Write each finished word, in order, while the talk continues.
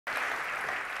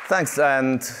Thanks,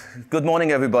 and good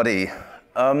morning, everybody.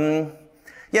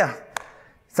 Yeah,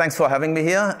 thanks for having me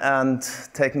here and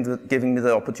giving me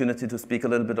the opportunity to speak a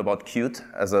little bit about Qt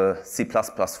as a C++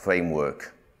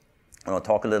 framework. And I'll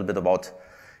talk a little bit about,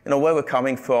 where we're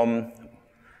coming from,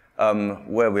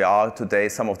 where we are today,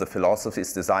 some of the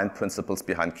philosophies, design principles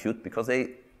behind Qt, because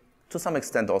they, to some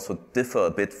extent, also differ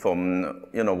a bit from,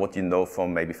 what you know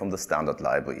from maybe from the standard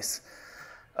libraries.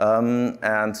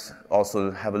 And also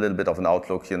have a little bit of an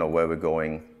outlook, where we're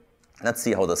going. Let's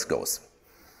see how this goes.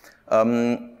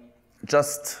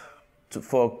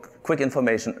 For quick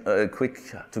information,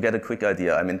 to get a quick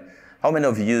idea, I mean, how many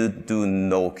of you do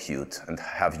know Qt and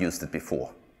have used it before?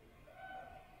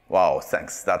 Wow,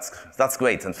 thanks. That's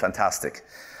great and fantastic.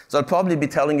 So I'll probably be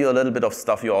telling you a little bit of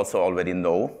stuff you also already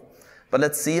know. But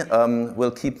let's see.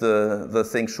 We'll keep the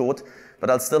thing short.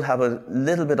 But I'll still have a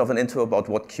little bit of an intro about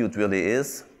what Qt really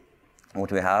is,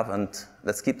 what we have, and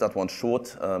let's keep that one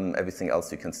short. Everything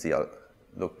else you can see, I'll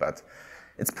look at.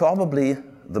 It's probably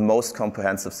the most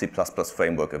comprehensive C++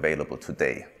 framework available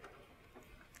today.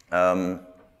 But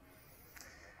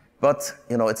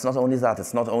it's not only that.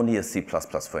 It's not only a C++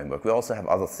 framework. We also have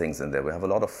other things in there. We have a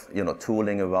lot of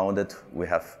tooling around it. We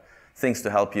have things to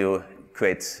help you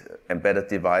create embedded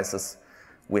devices.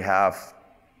 We have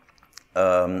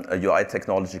a UI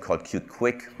technology called Qt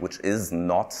Quick, which is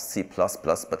not C++,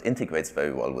 but integrates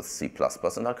very well with C++,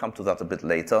 and I'll come to that a bit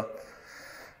later.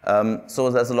 So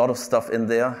there's a lot of stuff in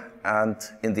there, and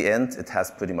in the end, it has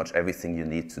pretty much everything you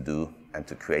need to do and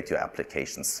to create your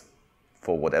applications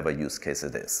for whatever use case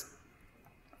it is.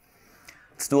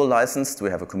 It's dual licensed. We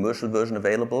have a commercial version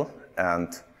available,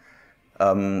 and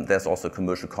there's also a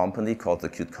commercial company called the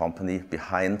Qt Company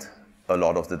behind a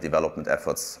lot of the development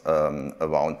efforts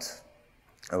around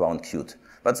Qt.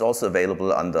 But it's also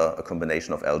available under a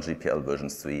combination of LGPL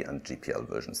versions 3 and GPL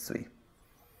versions 3.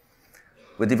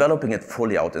 We're developing it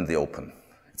fully out in the open.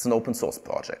 It's an open source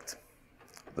project,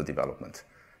 the development.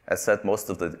 As said,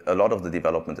 a lot of the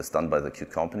development is done by the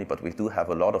Qt Company, but we do have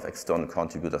a lot of external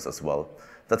contributors as well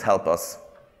that help us,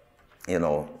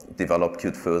 develop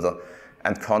Qt further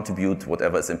and contribute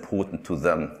whatever is important to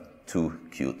them to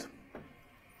Qt.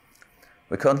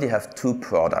 We currently have two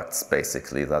products,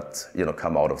 basically, that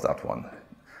come out of that one.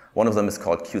 One of them is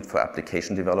called Qt for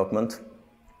Application Development,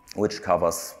 which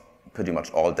covers pretty much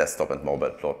all desktop and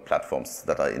mobile platforms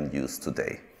that are in use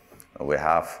today. We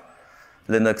have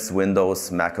Linux,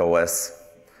 Windows, Mac OS,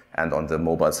 and on the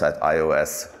mobile side,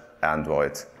 iOS,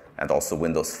 Android, and also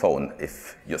Windows Phone,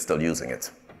 if you're still using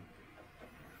it.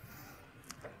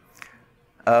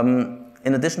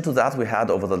 In addition to that, we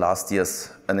had over the last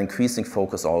years an increasing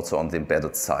focus also on the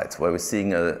embedded side, where we're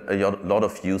seeing a lot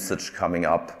of usage coming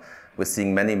up. We're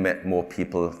seeing many more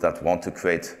people that want to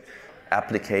create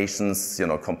applications,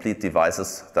 complete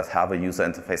devices that have a user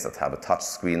interface, that have a touch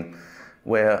screen,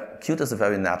 where Qt is a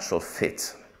very natural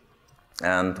fit.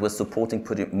 And we're supporting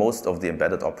most of the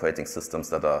embedded operating systems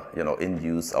that are in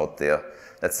use out there,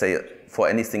 let's say for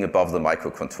anything above the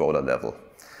microcontroller level.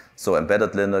 So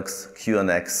embedded Linux,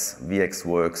 QNX,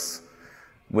 VxWorks,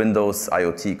 Windows,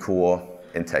 IoT Core,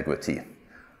 Integrity.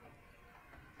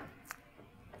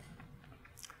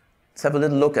 Let's have a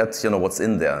little look at what's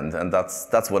in there, and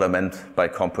that's what I meant by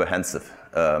comprehensive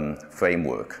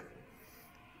framework.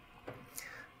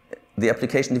 The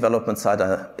application development side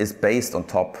is based on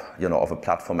top of a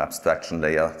platform abstraction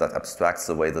layer that abstracts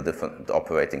away the different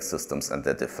operating systems and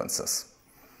their differences.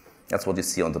 That's what you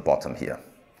see on the bottom here.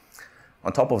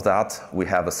 On top of that, we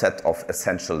have a set of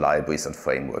essential libraries and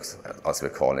frameworks, as we're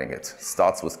calling it. It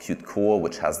starts with Qt Core,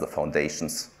 which has the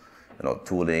foundations,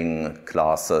 tooling,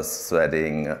 classes,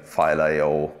 threading, file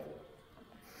I/O,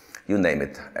 you name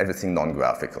it, everything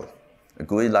non-graphical. A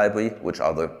GUI library, which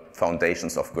are the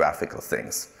foundations of graphical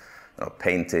things,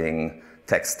 painting,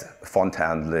 text, font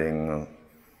handling,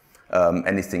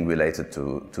 anything related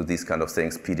to these kind of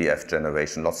things, PDF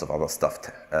generation, lots of other stuff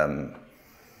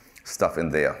in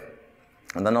there.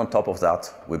 And then on top of that,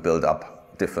 we build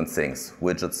up different things,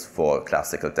 widgets for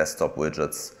classical desktop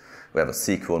widgets. We have a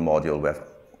SQL module. We have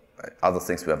other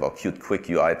things. We have our Qt Quick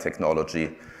UI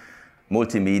technology,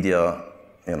 multimedia,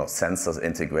 sensors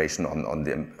integration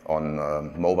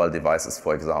on mobile devices,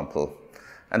 for example,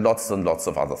 and lots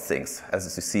of other things. As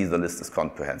you see, the list is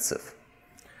comprehensive.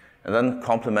 And then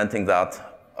complementing that,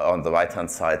 on the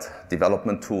right-hand side,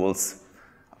 development tools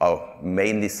are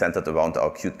mainly centered around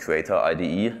our Qt Creator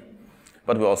IDE.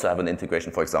 But we also have an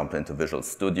integration, for example, into Visual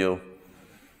Studio,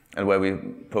 and where we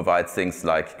provide things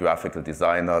like graphical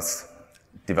designers,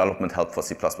 development help for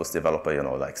C++ developer,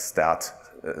 like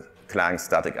Clang,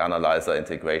 static analyzer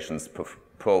integrations,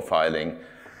 profiling,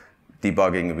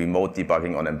 debugging, remote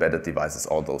debugging on embedded devices,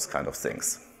 all those kind of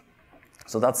things.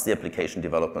 So that's the application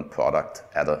development product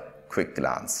at a quick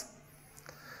glance.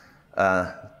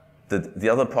 The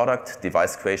other product,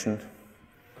 device creation,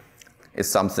 is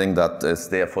something that is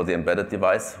there for the embedded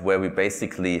device, where we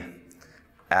basically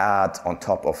add on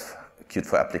top of Qt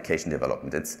for application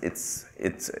development.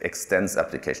 It extends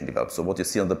application development. So what you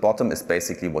see on the bottom is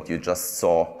basically what you just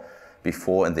saw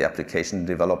before in the application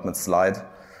development slide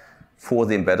for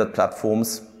the embedded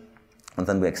platforms. And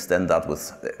then we extend that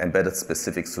with embedded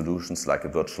specific solutions like a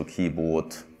virtual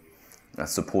keyboard,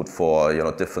 support for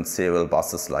different serial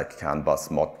buses like CAN bus,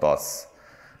 Modbus,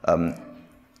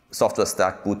 software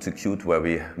stack boot to Qt, where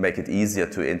we make it easier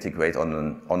to integrate on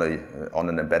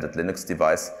an embedded Linux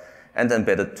device, and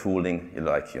embedded tooling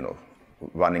like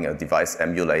running a device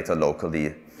emulator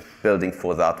locally, building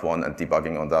for that one and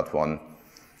debugging on that one,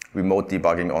 remote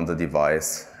debugging on the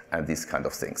device, and these kind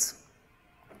of things.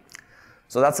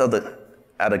 So that's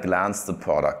at a glance the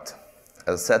product.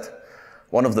 As I said,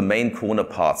 one of the main corner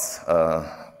parts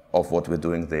of what we're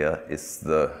doing there is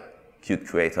the Qt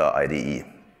Creator IDE.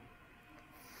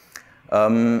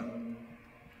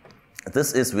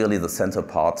 This is really the center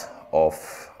part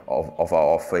of our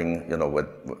offering,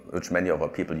 which many of our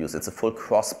people use. It's a full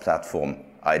cross-platform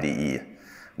IDE.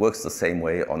 Works the same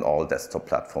way on all desktop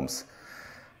platforms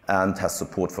and has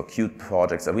support for Qt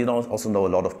projects. And we also know a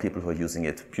lot of people who are using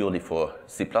it purely for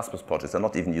C++ projects. They're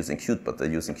not even using Qt, but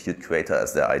they're using Qt Creator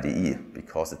as their IDE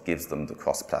because it gives them the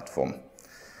cross-platform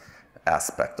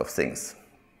aspect of things.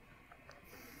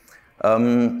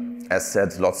 As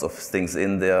said, lots of things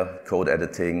in there, code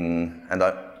editing and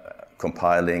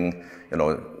compiling.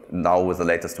 Now with the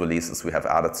latest releases, we have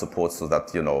added support so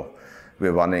that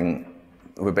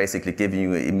we're basically giving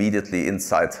you immediately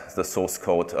inside the source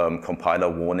code compiler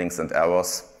warnings and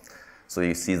errors. So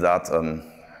you see that,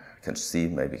 can see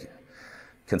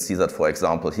that, for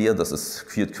example, here. This is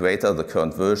Qt Creator, the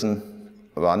current version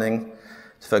running.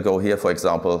 If I go here, for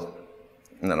example,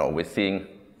 we're seeing,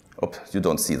 you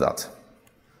don't see that.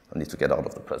 I need to get out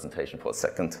of the presentation for a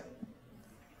second.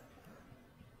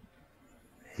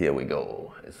 Here we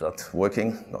go. Is that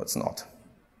working? No, it's not.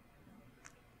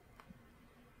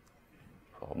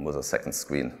 Problem with the second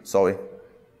screen. Sorry,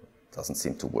 doesn't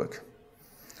seem to work.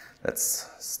 Let's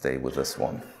stay with this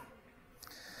one.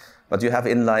 But you have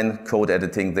inline code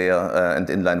editing there and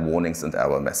inline warnings and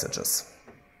error messages.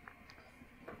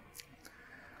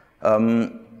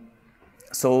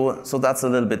 So that's a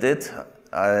little bit it.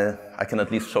 I can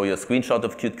at least show you a screenshot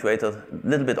of Qt Creator, a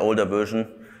little bit older version,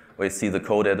 where you see the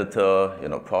code editor,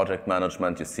 project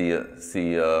management, you see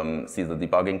the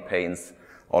debugging panes,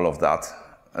 all of that,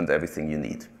 and everything you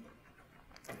need.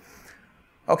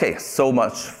 Okay, so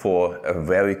much for a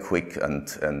very quick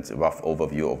and rough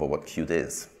overview over what Qt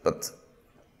is. But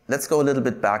let's go a little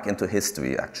bit back into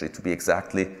history, actually, to be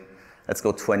exactly, let's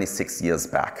go 26 years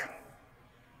back.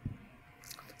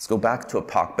 Let's go back to a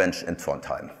park bench in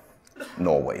Trondheim,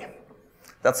 Norway.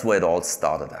 That's where it all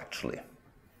started, actually.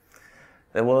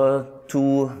 There were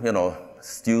two,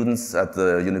 students at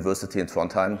the university in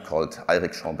Trondheim called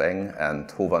Eirik Schambeng and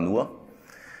Håvard Noor.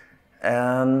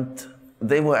 And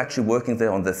they were actually working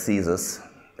there on their thesis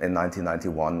in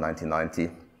 1991, 1990,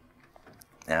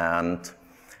 and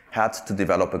had to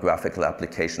develop a graphical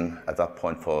application at that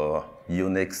point for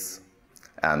Unix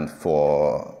and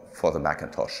for the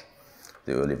Macintosh,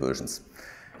 the early versions.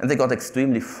 And they got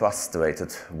extremely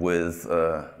frustrated with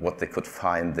what they could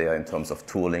find there in terms of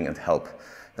tooling and help.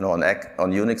 On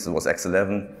Unix, it was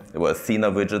X11. There were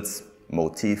Athena widgets,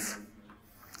 Motif.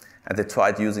 And they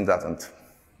tried using that and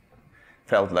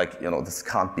felt like, this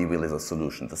can't be really the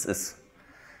solution. This is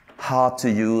hard to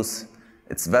use.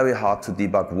 It's very hard to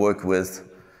debug, work with,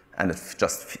 and it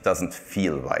just doesn't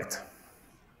feel right.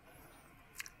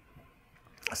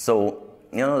 So,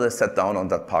 they sat down on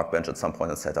that park bench at some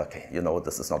point and said, okay,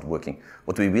 this is not working.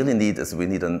 What we really need is we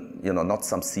need not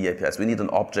some C APIs. We need an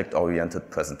object-oriented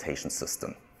presentation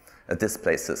system, a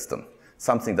display system,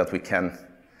 something that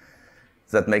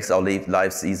that makes our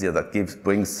lives easier,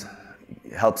 that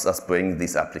helps us bring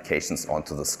these applications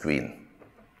onto the screen.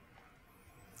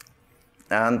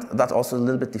 And that also a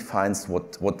little bit defines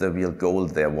what the real goal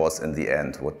there was in the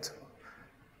end.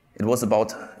 It was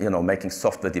about, making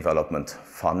software development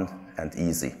fun and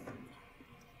easy.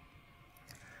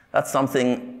 That's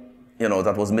something,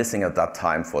 that was missing at that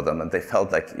time for them, and they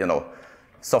felt like,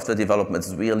 software development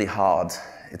is really hard.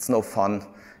 It's no fun.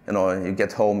 You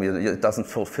get home, it doesn't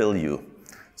fulfill you.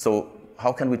 So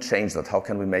how can we change that? How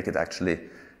can we make it actually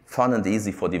fun and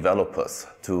easy for developers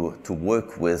to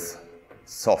work with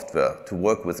software, to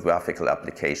work with graphical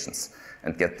applications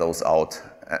and get those out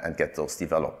and get those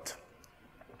developed?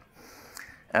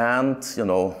 And,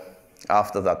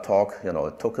 after that talk,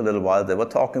 it took a little while. They were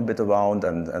talking a bit around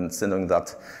and sending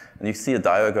that. And you see a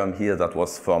diagram here that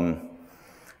was from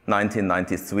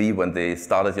 1993 when they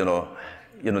started,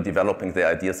 developing their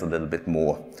ideas a little bit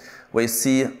more, where you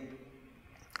see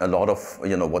a lot of,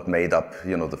 what made up,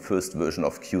 the first version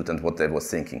of Qt and what they were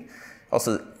thinking.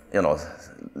 Also, a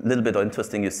little bit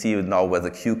interesting, you see now where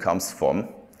the Q comes from.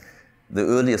 The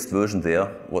earliest version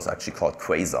there was actually called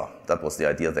Quasar. That was the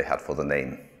idea they had for the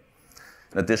name.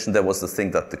 In addition, there was the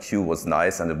thing that the Q was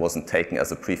nice and it wasn't taken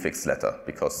as a prefix letter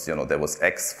because, there was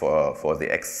X for the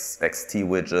XT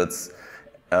widgets.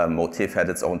 Motif had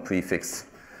its own prefix.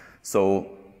 So,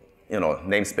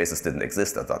 namespaces didn't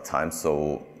exist at that time.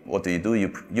 So what do?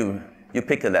 You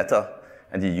pick a letter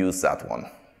and you use that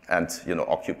one and,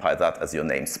 occupy that as your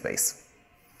namespace.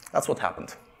 That's what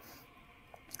happened.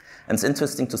 And it's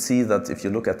interesting to see that if you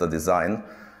look at the design,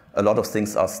 a lot of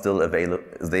things are still available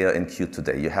there in Qt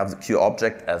today. You have the Q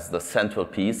object as the central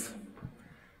piece,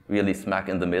 really smack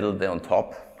in the middle there on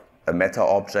top. A meta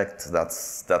object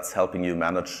that's helping you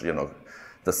manage,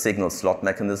 the signal slot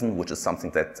mechanism, which is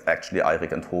something that actually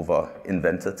Eirik and Hova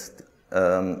invented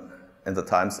in the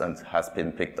times and has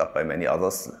been picked up by many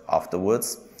others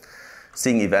afterwards.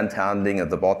 Seeing event handling at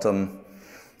the bottom,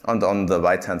 and on the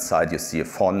right-hand side you see a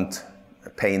font, a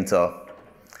painter,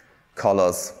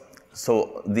 colors.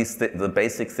 So the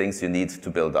basic things you need to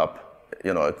build up,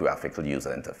 a graphical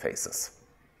user interfaces.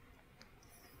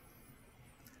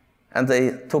 And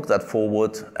they took that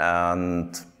forward,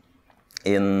 and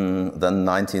in the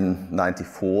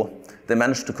 1994, they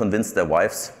managed to convince their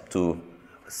wives to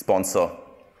sponsor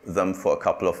them for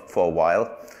a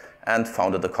while, and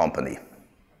founded a company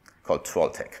called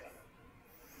Trolltech.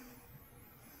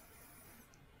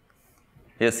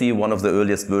 Here you see one of the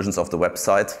earliest versions of the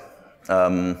website.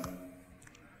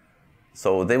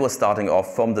 So they were starting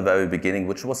off from the very beginning,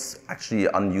 which was actually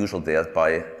unusual there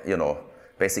by,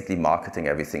 basically marketing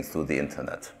everything through the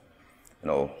internet.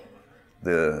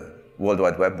 The World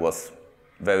Wide Web was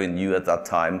very new at that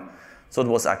time, so it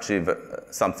was actually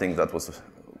something that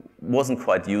wasn't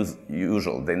quite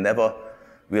usual. They never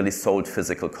really sold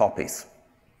physical copies,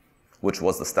 which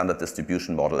was the standard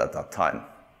distribution model at that time.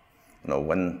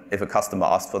 If a customer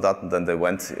asked for that, then they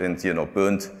went and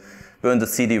burned the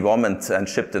CD-ROM and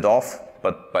shipped it off.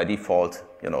 But by default,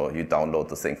 you download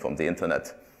the thing from the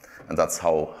internet, and that's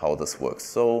how this works.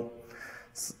 So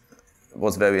it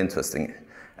was very interesting.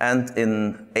 And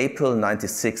in April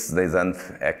 '96, they then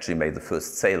actually made the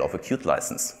first sale of a Qt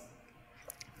license.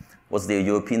 It was the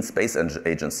European Space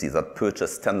Agency that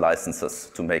purchased 10 licenses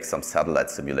to make some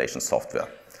satellite simulation software.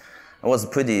 It was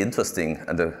pretty interesting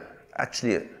and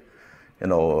actually,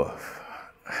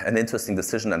 an interesting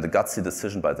decision and a gutsy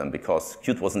decision by them because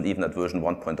Qt wasn't even at version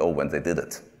 1.0 when they did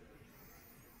it.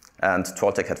 And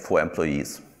Trolltech had 4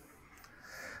 employees.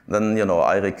 Then,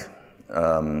 Eirik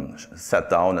sat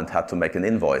down and had to make an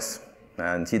invoice.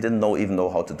 And he didn't even know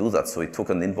how to do that. So he took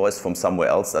an invoice from somewhere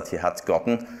else that he had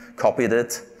gotten, copied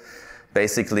it,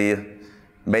 basically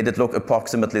made it look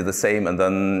approximately the same, and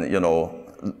then,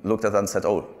 looked at that and said,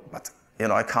 oh, but,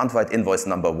 I can't write invoice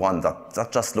number 1.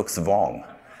 That just looks wrong.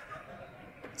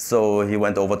 So he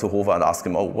went over to Hova and asked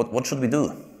him, oh, what should we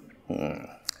do? He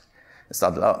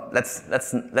started,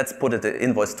 let's put it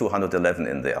invoice 211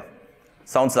 in there.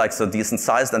 Sounds like it's a decent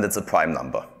size and it's a prime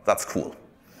number. That's cool.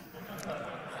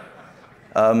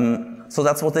 So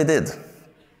that's what they did.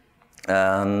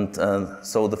 And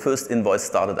so the first invoice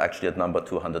started actually at number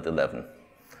 211.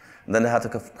 And then they had a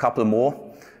couple more,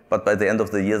 but by the end of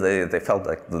the year, they felt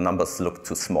like the numbers looked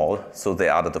too small, so they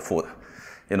added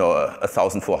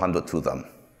 1,400 to them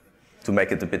to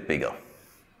make it a bit bigger.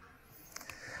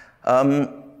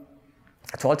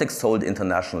 Trolltech sold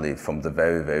internationally from the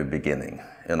very, very beginning.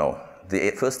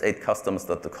 The first 8 customers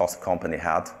that the company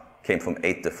had came from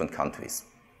 8 different countries,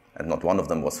 and not one of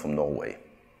them was from Norway.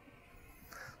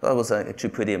 So that was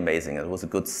actually pretty amazing. It was a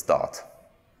good start.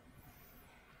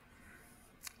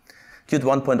 Qt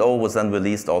 1.0 was then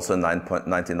released also in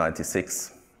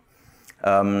 1996.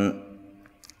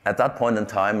 At that point in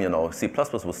time, C++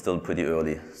 was still pretty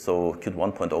early, so Qt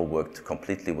 1.0 worked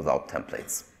completely without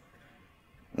templates.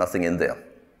 Nothing in there.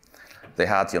 They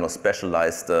had,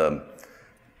 specialized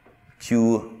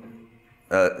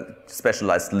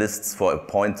specialized lists for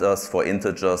pointers, for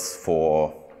integers,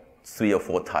 for 3 or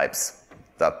 4 types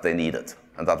that they needed,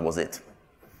 and that was it.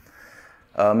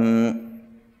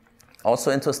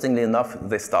 Also, interestingly enough,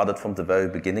 they started from the very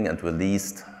beginning and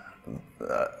released,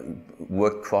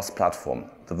 worked cross-platform.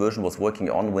 The version was working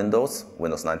on Windows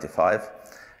 95,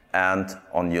 and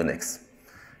on Unix.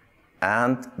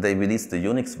 And they released the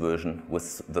Unix version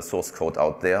with the source code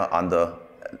out there under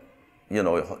you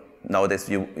know, nowadays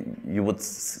you would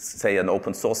say an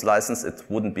open source license. It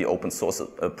wouldn't be open source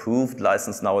approved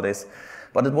license nowadays,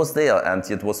 but it was there and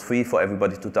it was free for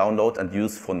everybody to download and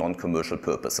use for non-commercial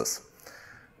purposes,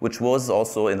 which was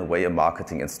also in a way a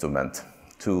marketing instrument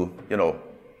to, you know,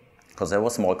 because there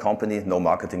was a small company, no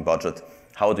marketing budget.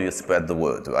 How do you spread the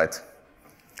word, right?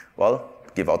 Well,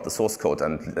 give out the source code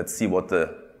and let's see what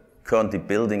the currently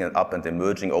building up and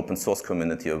emerging open source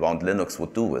community around Linux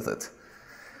would do with it.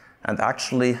 And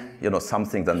actually, you know,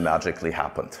 something then magically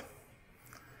happened.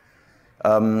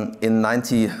 In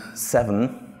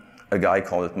 '97, a guy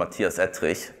called Matthias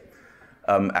Ettrich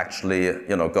actually,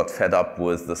 you know, got fed up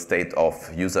with the state of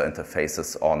user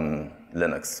interfaces on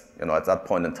Linux. You know, at that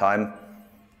point in time,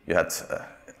 you had,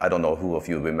 I don't know who of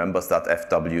you remembers that,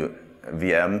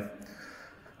 FWVM,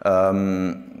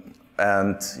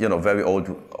 and, you know, very old,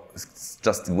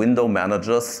 just window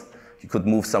managers. You could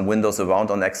move some windows around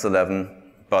on X11,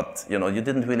 but, you know, you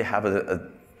didn't really have a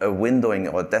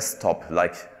windowing or a desktop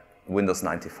like Windows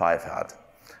 95 had.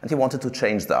 And he wanted to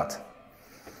change that.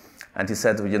 And he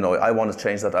said, you know, I want to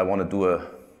change that. I want to do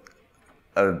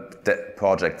a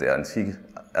project there. And he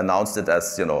announced it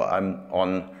as, you know, I'm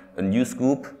on a news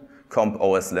group, Comp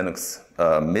OS Linux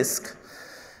MISC,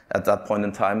 at that point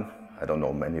in time. I don't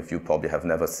know, many of you probably have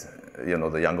never, you know,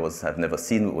 the younger ones have never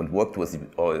seen and worked with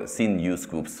or seen news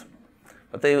groups.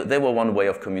 But they were one way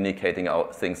of communicating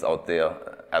things out there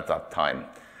at that time.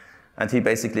 And he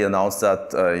basically announced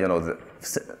that, you know,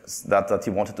 that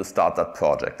he wanted to start that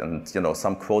project. And, you know,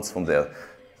 some quotes from there,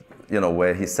 you know,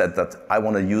 where he said that I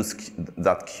want to use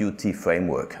that Qt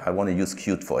framework. I want to use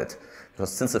Qt for it.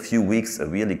 Because since a few weeks, a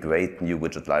really great new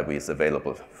widget library is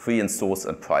available, free in source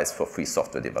and price for free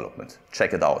software development.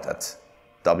 Check it out at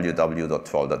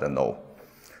www.troll.no.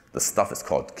 The stuff is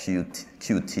called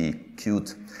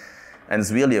Qt, and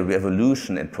it's really a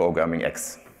revolution in programming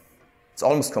X. It's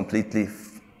almost complete,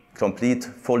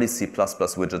 fully C++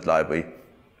 widget library,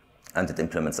 and it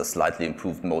implements a slightly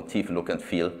improved motif look and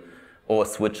feel, or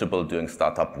switchable during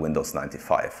startup Windows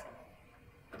 95.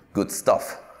 Good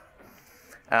stuff.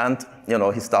 And, you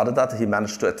know, he started that. He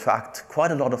managed to attract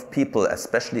quite a lot of people,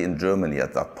 especially in Germany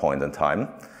at that point in time.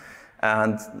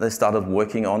 And they started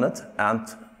working on it. And,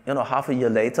 you know, half a year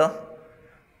later,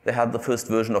 they had the first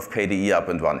version of KDE up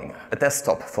and running, a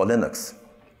desktop for Linux.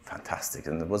 Fantastic.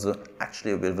 And it was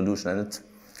actually a revolution. And it,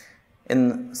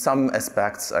 in some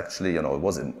aspects, actually, you know, it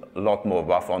was a lot more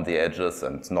rough on the edges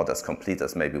and not as complete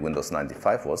as maybe Windows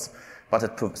 95 was. But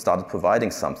it started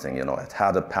providing something, you know. It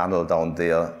had a panel down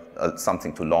there,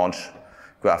 something to launch,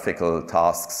 graphical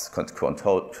tasks,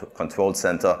 control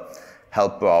center,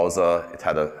 help browser. It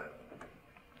had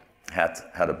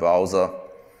a browser,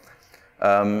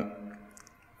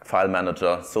 file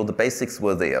manager. So the basics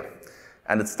were there,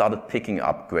 and it started picking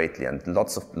up greatly. And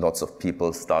lots of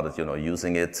people started, you know,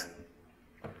 using it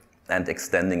and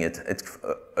extending it.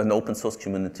 An open source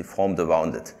community formed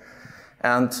around it.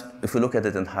 And if we look at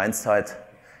it in hindsight,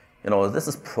 you know, this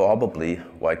is probably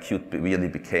why Qt really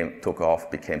took off,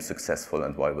 became successful,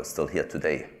 and why we're still here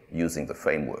today using the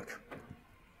framework.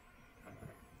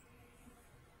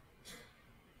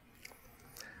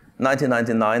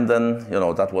 1999 then, you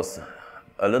know, that was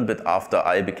a little bit after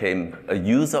I became a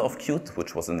user of Qt,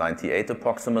 which was in '98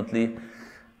 approximately.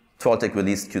 Trolltech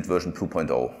released Qt version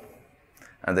 2.0.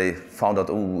 And they found out,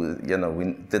 oh, you know,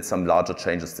 we did some larger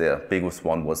changes there. Biggest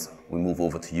one was we move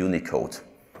over to Unicode.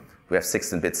 We have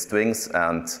 16-bit strings,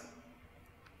 and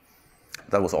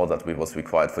that was all that was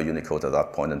required for Unicode at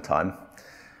that point in time.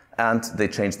 And they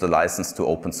changed the license to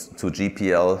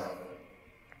GPL.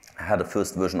 Had a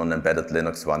first version on embedded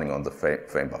Linux running on the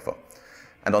frame buffer.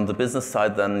 And on the business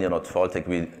side, then, you know, Trolltech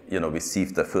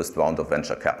received the first round of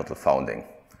venture capital funding.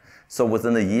 So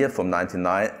within a year, from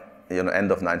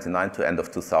end of '99 to end of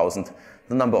 2000,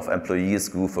 the number of employees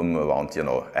grew from around, you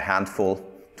know, a handful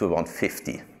to around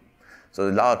 50. So a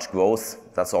large growth.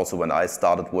 That's also when I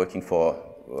started working for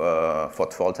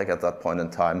Trolltech at that point in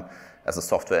time as a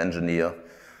software engineer,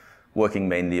 working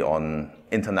mainly on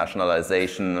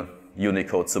internationalization,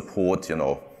 Unicode support, you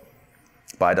know,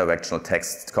 bidirectional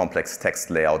text, complex text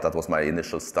layout. That was my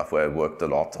initial stuff where I worked a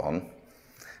lot on,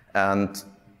 and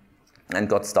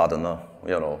got started,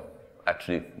 you know,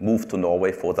 actually moved to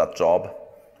Norway for that job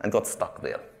and got stuck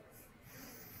there.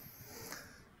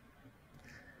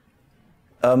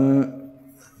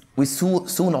 We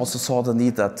soon also saw the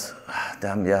need that,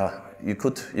 damn, yeah, you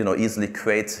could, you know, easily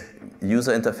create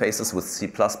user interfaces with C++,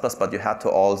 but you had to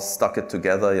all stuck it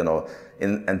together, you know,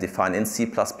 and define in C++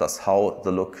 how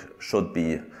the look should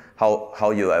be,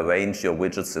 how you arrange your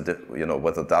widgets, you know,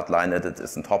 whether that line edit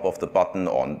is on top of the button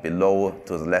or below,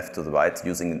 to the left, to the right,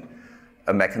 using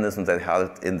a mechanism they had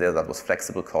in there that was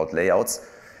flexible called layouts.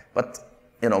 But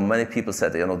many people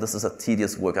said, this is a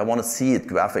tedious work. I want to see it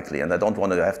graphically, and I don't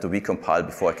want to have to recompile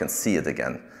before I can see it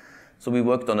again. So we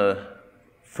worked on a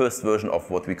first version of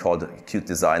what we called Qt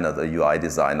Designer, the UI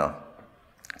designer,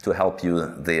 to help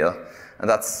you there. And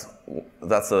that's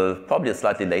probably a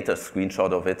slightly later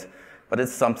screenshot of it, but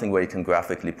it's something where you can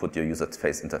graphically put your user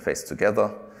interface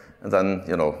together, and then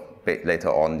later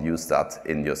on use that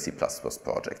in your C++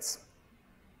 projects.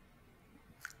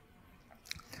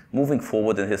 Moving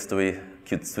forward in history,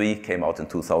 Qt 3 came out in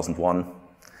 2001.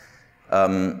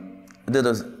 Did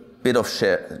a bit of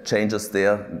changes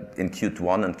there. In Qt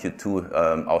 1 and Qt 2,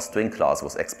 our string class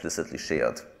was explicitly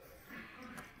shared.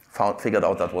 Figured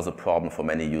out that was a problem for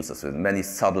many users. Many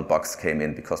subtle bugs came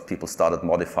in because people started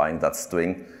modifying that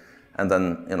string, and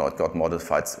then it got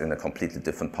modified in a completely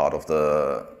different part of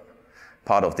the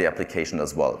application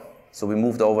as well. So we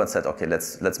moved over and said, okay,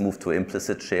 let's move to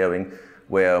implicit sharing,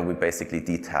 where we basically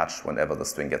detach whenever the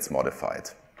string gets modified.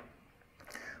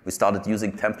 We started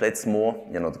using templates more.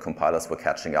 The compilers were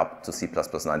catching up to C++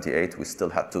 98. We still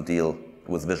had to deal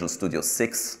with Visual Studio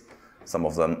 6. Some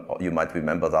of them, you might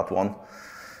remember that one,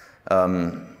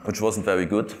 which wasn't very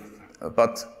good.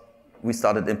 But we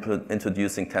started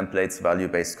introducing templates,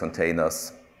 value-based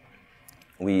containers.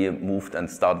 We moved and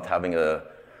started having a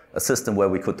system where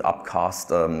we could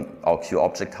upcast our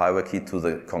QObject hierarchy to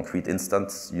the concrete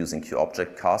instance using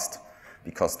QObject cast,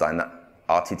 because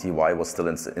RTTY was still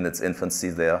in its infancy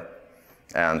there,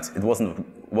 and it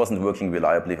wasn't working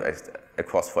reliably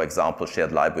across, for example,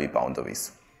 shared library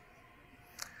boundaries.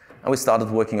 And we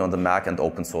started working on the Mac and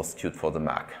open source Qt for the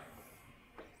Mac.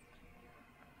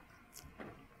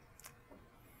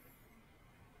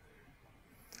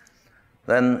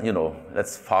 Then,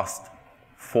 let's fast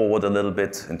forward a little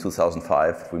bit. In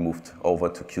 2005, we moved over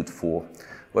to Qt 4,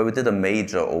 where we did a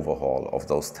major overhaul of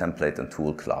those template and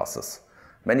tool classes.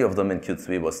 Many of them in Qt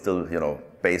 3 were still,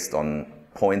 based on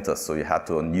pointers, so you had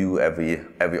to renew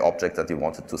every object that you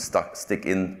wanted to stick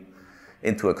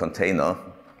into a container,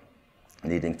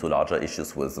 leading to larger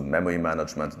issues with memory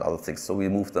management and other things. So we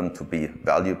moved them to be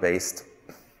value-based,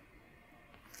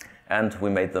 and we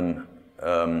made the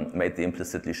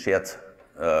implicitly shared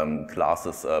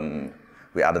classes.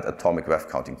 We added atomic ref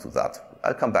counting to that.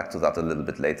 I'll come back to that a little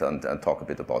bit later and talk a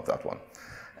bit about that one.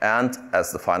 And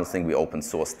as the final thing, we open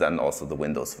sourced then also the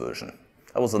Windows version.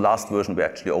 That was the last version we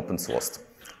actually open sourced.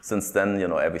 Since then,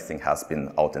 everything has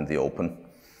been out in the open.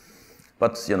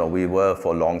 But, we were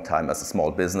for a long time as a small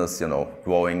business,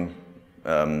 growing.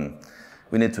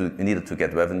 We needed to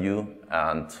get revenue,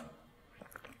 and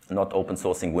not open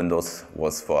sourcing Windows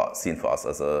was seen for us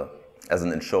as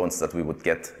an insurance that we would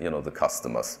get, the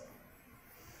customers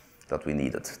that we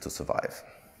needed to survive.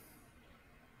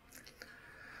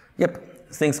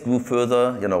 Yep, things grew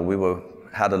further. We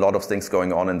had a lot of things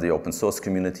going on in the open source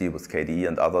community with KDE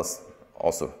and others.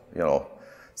 Also,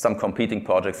 some competing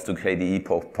projects to KDE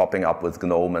popping up with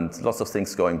GNOME, and lots of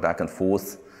things going back and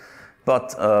forth.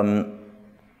 But for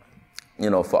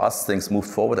us, things moved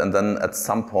forward, and then at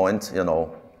some point,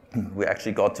 we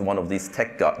actually got one of these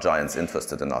tech giants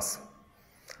interested in us.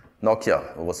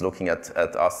 Nokia was looking at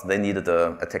us. They needed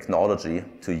a technology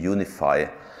to unify,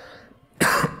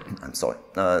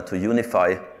 to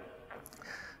unify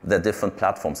their different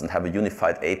platforms and have a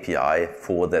unified API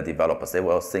for their developers. They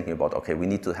were thinking about, okay, we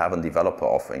need to have a developer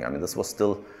offering. I mean, this was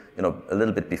still, a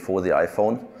little bit before the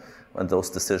iPhone when those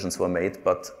decisions were made,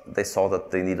 but they saw that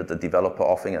they needed a developer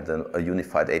offering and then a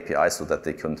unified API so that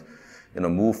they could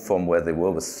move from where they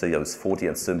were with Series 40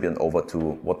 and Symbian over to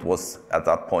what was, at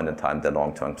that point in time, their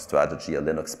long-term strategy, a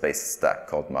Linux-based stack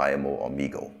called MyMO or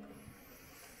MiGo.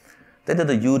 They did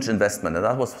a huge investment, and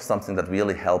that was something that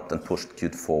really helped and pushed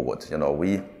Qt forward.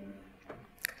 We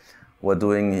were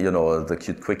doing, the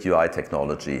Qt Quick UI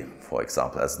technology, for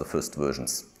example, as the first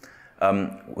versions.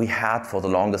 We had, for the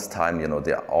longest time,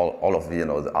 all of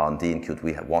the R&D in Qt,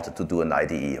 we wanted to do an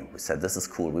IDE. We said, this is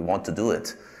cool, we want to do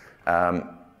it.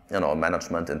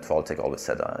 Management in Trolltech always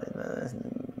said,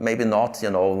 maybe not,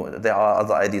 there are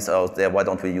other IDEs out there, why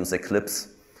don't we use Eclipse?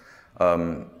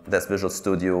 There's Visual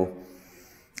Studio.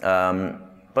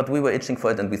 But we were itching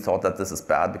for it, and we thought that this is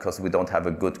bad because we don't have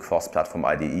a good cross-platform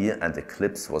IDE, and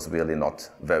Eclipse was really not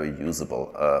very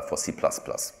usable for C++.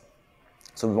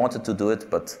 So we wanted to do it,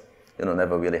 but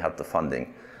never really had the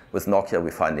funding. With Nokia,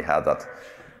 we finally had that.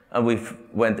 And we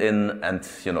went in and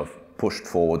pushed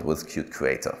forward with Qt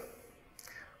Creator.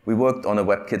 We worked on a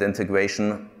WebKit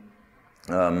integration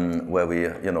where we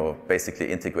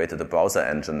basically integrated the browser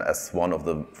engine as one of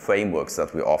the frameworks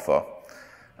that we offer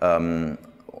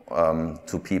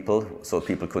to people, so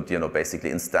people could,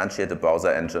 basically instantiate the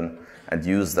browser engine and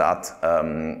use that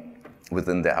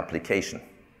within their application.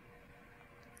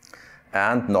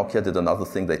 And Nokia did another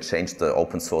thing. They changed the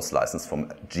open source license from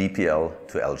GPL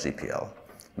to LGPL,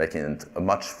 making it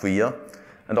much freer,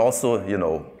 and also,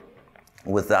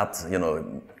 with that,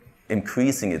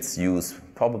 increasing its use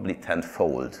probably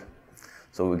tenfold.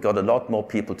 So we got a lot more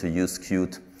people to use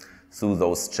Qt through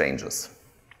those changes.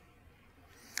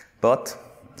 But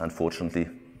unfortunately,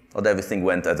 not everything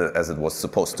went as it was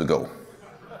supposed to go.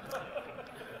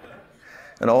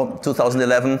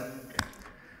 2011,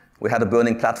 we had a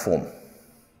burning platform.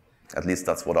 At least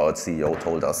that's what our CEO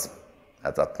told us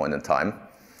at that point in time.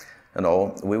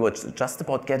 We were just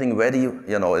about getting ready.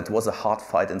 It was a hard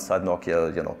fight inside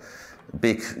Nokia.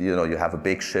 Big, you have a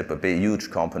big ship, a big, huge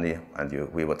company, and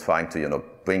we were trying to,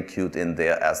 bring Qt in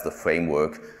there as the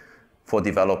framework for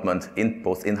development,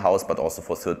 both in-house but also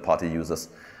for third-party users.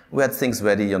 We had things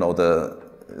ready. The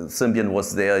Symbian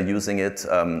was there using it.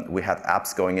 We had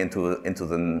apps going into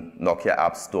the Nokia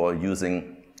App Store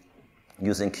using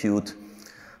Qt.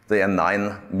 The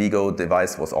N9 MeeGo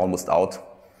device was almost out,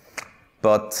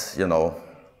 but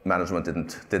management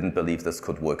didn't believe this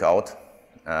could work out.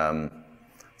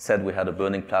 Said we had a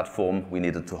burning platform, we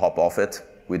needed to hop off it.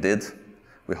 We did.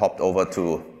 We hopped over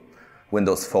to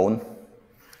Windows Phone,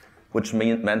 which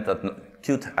meant that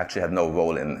Qt actually had no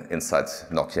role inside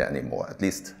Nokia anymore, at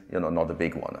least not a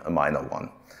big one, a minor one.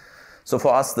 So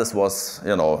for us, this was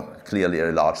clearly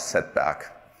a large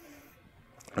setback,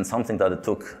 and something that it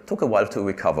took a while to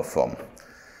recover from.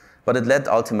 But it led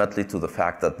ultimately to the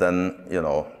fact that then,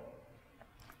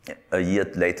 a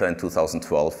year later in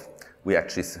 2012, we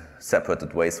actually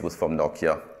separated ways from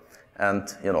Nokia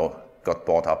and, got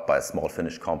bought up by a small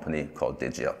Finnish company called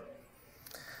Digia.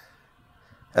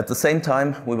 At the same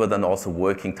time, we were then also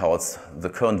working towards the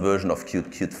current version of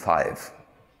Qt, Qt 5,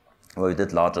 where we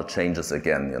did larger changes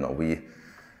again.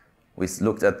 We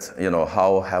looked at,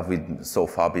 how have we so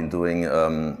far been doing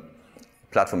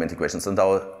platform integrations. And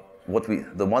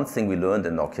the one thing we learned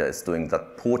in Nokia is doing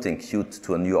that porting Qt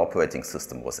to a new operating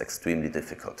system was extremely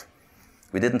difficult.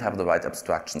 We didn't have the right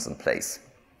abstractions in place.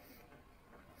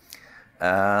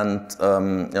 And,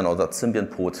 that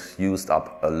Symbian port used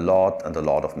up a lot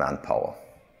of manpower.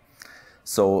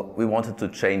 So we wanted to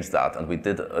change that, and we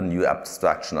did a new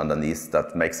abstraction underneath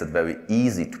that makes it very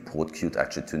easy to port Qt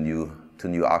actually to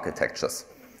new architectures,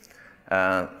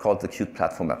 called the Qt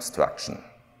Platform Abstraction.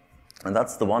 And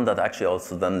that's the one that actually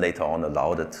also then later on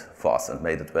allowed it for us and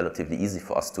made it relatively easy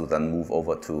for us to then move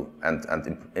over to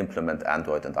and implement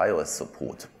Android and iOS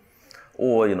support,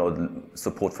 or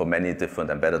support for many different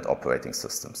embedded operating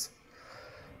systems.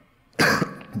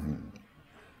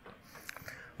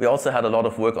 We also had a lot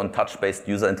of work on touch-based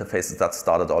user interfaces that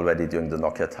started already during the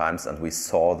Nokia times, and we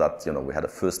saw that we had a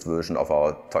first version of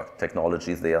our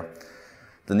technology there.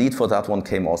 The need for that one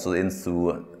came also in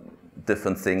through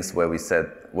different things where we saw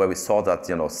that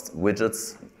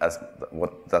widgets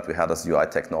that we had as UI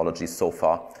technology so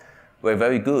far were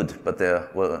very good, but they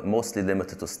were mostly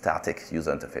limited to static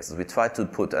user interfaces. We tried to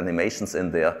put animations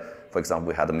in there. For example,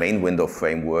 we had a main window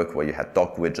framework where you had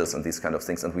dock widgets and these kind of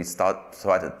things, and we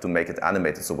tried to make it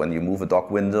animated. So when you move a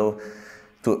dock window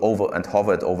and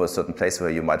hover it over a certain place where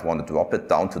you might want to drop it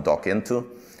down to dock into,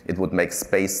 it would make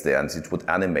space there and it would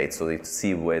animate so you'd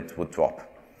see where it would drop.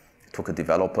 It took a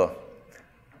developer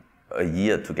a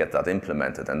year to get that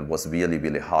implemented, and it was really,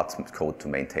 really hard code to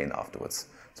maintain afterwards.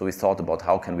 So we thought about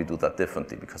how can we do that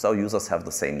differently, because our users have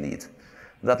the same need.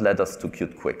 That led us to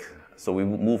Qt Quick. So we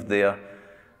moved there,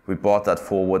 we brought that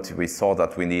forward. We saw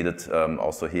that we needed,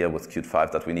 also here with Qt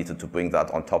 5, that we needed to bring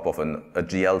that on top of a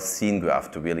GL scene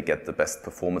graph to really get the best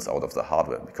performance out of the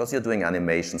hardware. Because you're doing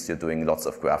animations, you're doing lots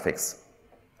of graphics,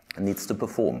 it needs to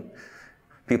perform.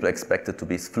 People expect it to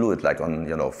be fluid, like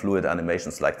on fluid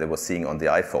animations like they were seeing on the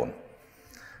iPhone.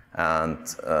 And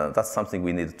that's something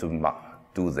we needed to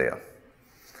do there.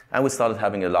 And we started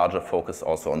having a larger focus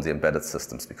also on the embedded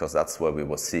systems, because that's where we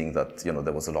were seeing that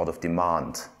there was a lot of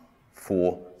demand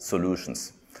for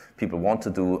solutions. People want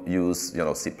to use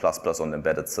C++ on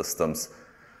embedded systems,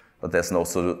 but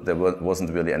there wasn't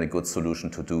really any good solution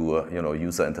to do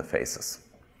user interfaces.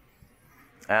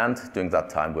 And during that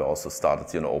time, we also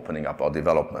started opening up our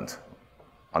development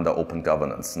under open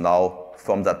governance. Now,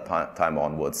 from that time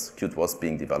onwards, Qt was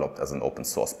being developed as an open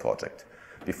source project.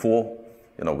 Before,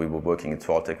 we were working in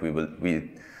Trolltech.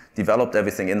 We developed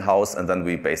everything in-house, and then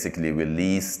we basically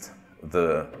released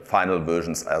the final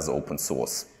versions as open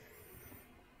source.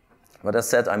 But as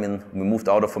said, we moved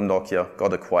out from Nokia,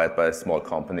 got acquired by a small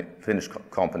Finnish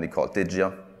company called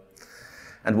Digia.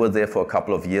 And we're there for a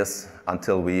couple of years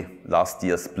until we last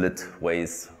year split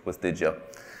ways with Digia.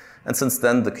 And since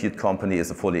then, the Qt company is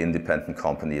a fully independent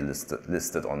company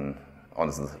listed on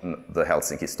the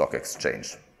Helsinki Stock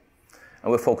Exchange.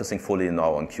 And we're focusing fully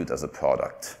now on Qt as a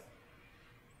product.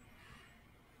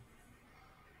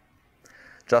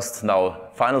 Just now,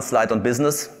 final slide on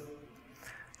business.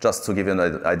 Just to give you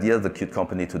an idea, the Qt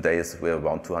company today we're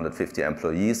around 250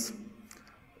 employees,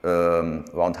 around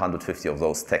 150 of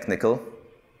those technical,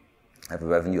 have a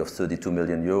revenue of 32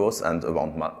 million euros, and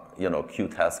around,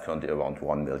 Qt has currently around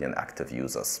 1 million active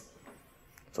users.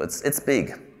 So it's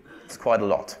big, it's quite a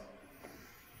lot.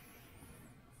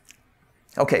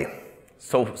 Okay,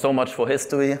 so much for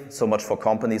history, so much for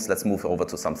companies. Let's move over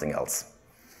to something else.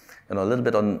 A little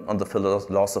bit on the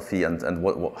philosophy and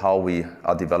how we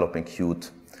are developing Qt,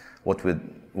 what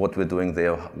we're doing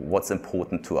there, what's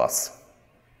important to us.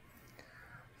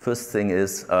 First thing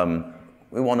is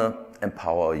we want to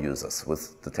empower our users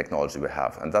with the technology we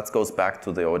have. And that goes back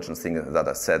to the original thing that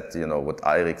I said, what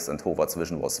Eirik's and Håvard's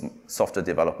vision was. Software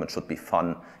development should be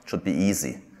fun, it should be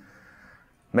easy.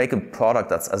 Make a product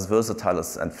that's as versatile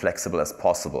and flexible as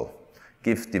possible.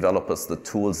 Give developers the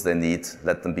tools they need,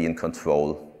 let them be in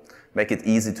control. Make it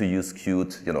easy to use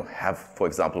Qt, have, for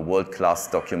example, world-class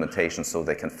documentation so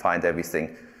they can find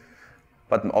everything.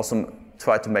 But also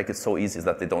try to make it so easy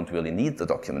that they don't really need the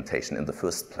documentation in the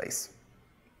first place.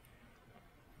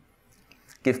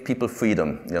 Give people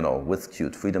freedom, with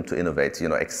Qt, freedom to innovate,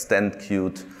 extend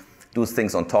Qt, do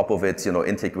things on top of it,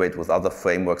 integrate with other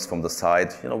frameworks from the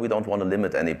side. We don't want to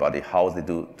limit anybody, how they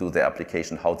do their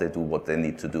application, how they do what they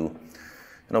need to do.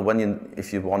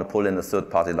 If you want to pull in a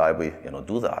third-party library,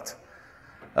 do that.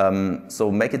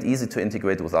 So make it easy to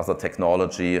integrate with other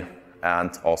technology,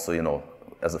 and also,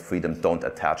 as a freedom, don't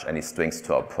attach any strings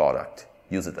to our product.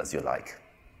 Use it as you like.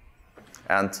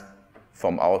 And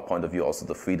from our point of view, also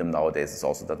the freedom nowadays is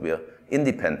also that we are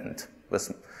independent.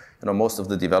 Most of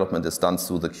the development is done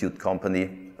through the Qt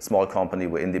company. A small company,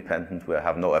 we're independent. We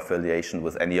have no affiliation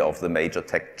with any of the major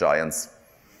tech giants.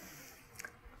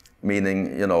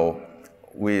 Meaning,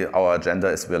 our agenda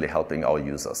is really helping our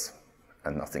users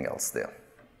and nothing else there.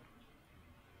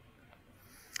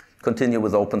 Continue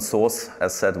with open source.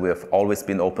 As said, we have always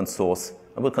been open source,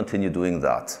 and we'll continue doing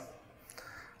that.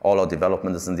 All our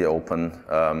development is in the open,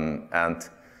 and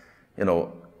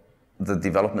the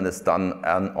development is done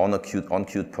on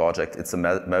Qt project. It's a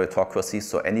meritocracy,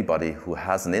 so anybody who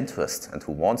has an interest and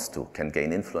who wants to can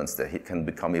gain influence there. He can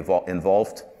become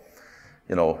involved,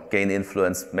 gain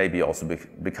influence, maybe also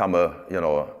become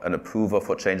an approver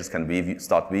for changes, can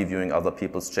start reviewing other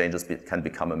people's changes, can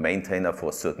become a maintainer for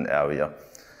a certain area.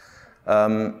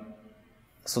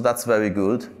 So that's very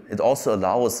good. It also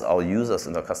allows our users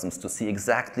and our customers to see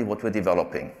exactly what we're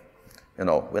developing.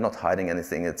 We're not hiding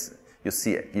anything.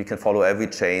 You can follow every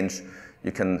change.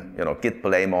 You can, git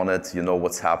blame on it. You know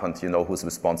what's happened. You know who's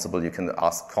responsible. You can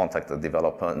contact the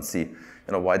developer and see,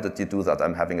 why did you do that?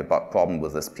 I'm having a problem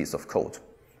with this piece of code.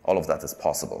 All of that is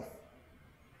possible.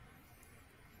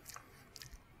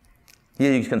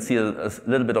 Here you can see a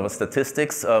little bit of a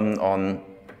statistics on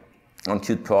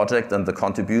Qt project and the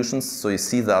contributions. So you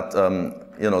see that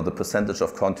the percentage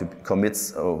of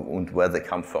commits and where they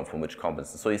come from which companies.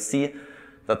 So you see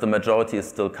that the majority is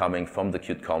still coming from the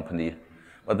Qt company,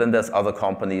 but then there's other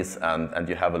companies, and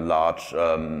you have a large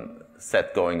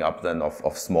set going up then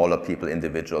of smaller people,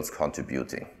 individuals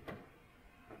contributing.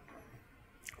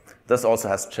 This also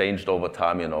has changed over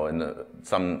time.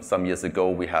 Some years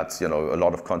ago we had a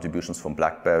lot of contributions from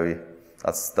BlackBerry.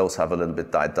 Those have a little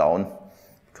bit died down,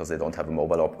 because they don't have a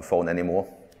mobile phone anymore,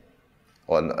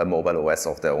 or a mobile OS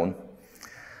of their own.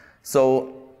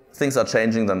 So things are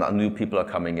changing, then new people are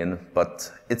coming in,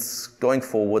 but it's going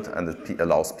forward, and it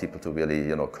allows people to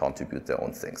really contribute their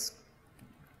own things.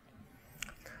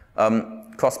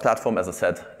 Cross-platform, as I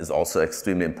said, is also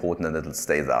extremely important, and it'll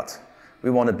stay that.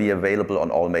 We want to be available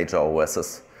on all major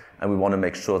OSs, and we want to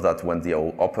make sure that when the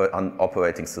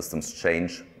operating systems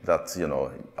change, that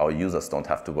our users don't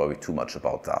have to worry too much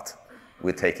about that.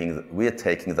 We're taking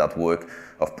that work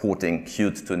of porting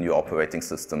Qt to a new operating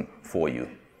system for you.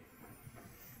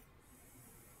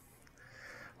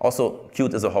 Also,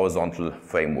 Qt is a horizontal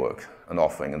framework, an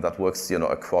offering, and that works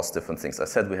across different things. I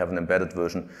said we have an embedded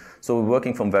version, so we're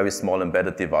working from very small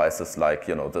embedded devices like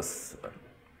this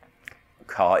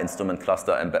car instrument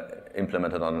cluster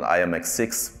implemented on an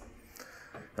IMX6,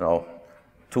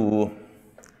 to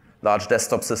large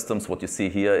desktop systems. What you see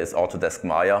here is Autodesk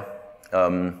Maya.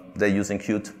 They're using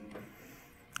Qt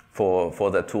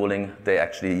for their tooling. They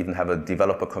actually even have a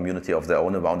developer community of their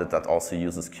own around it that also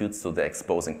uses Qt, so they're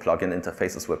exposing plugin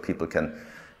interfaces where people can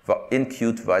in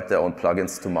Qt write their own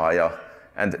plugins to Maya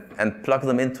and plug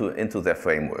them into their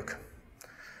framework.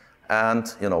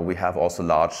 And we have also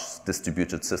large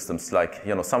distributed systems like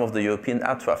some of the European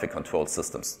air traffic control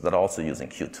systems that are also using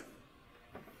Qt.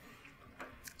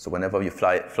 So whenever you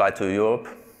fly to Europe,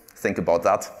 think about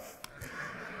that.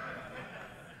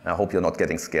 I hope you're not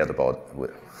getting scared about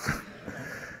it.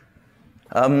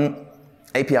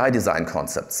 API design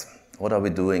concepts. What are we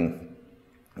doing?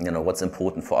 What's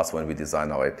important for us when we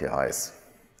design our APIs?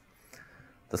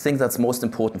 The thing that's most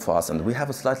important for us, and we have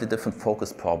a slightly different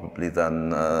focus probably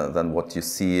than what you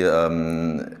see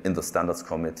in the standards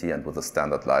committee and with the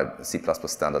standard C++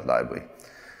 standard library.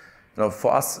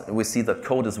 For us, we see that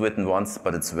code is written once,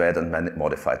 but it's read and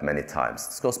modified many times.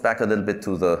 This goes back a little bit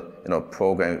to the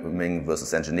programming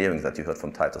versus engineering that you heard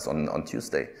from Titus on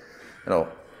Tuesday.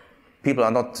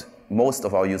 Most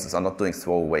of our users are not doing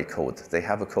throwaway code. They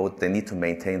have a code, they need to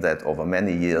maintain that over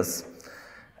many years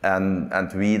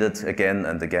and read it again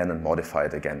and again and modify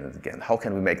it again and again. How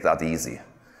can we make that easy?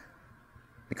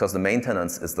 Because the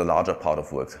maintenance is the larger part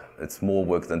of work. It's more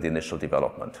work than the initial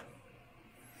development.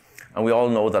 And we all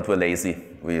know that we're lazy.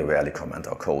 We rarely comment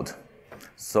our code.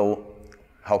 So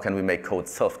how can we make code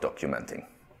self-documenting?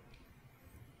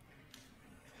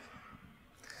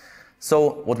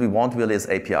 So what we want really is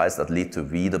APIs that lead to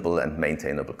readable and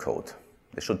maintainable code.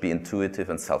 They should be intuitive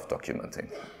and self-documenting.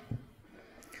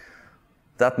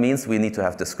 That means we need to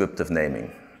have descriptive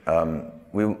naming.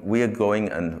 We are going,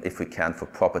 and if we can, for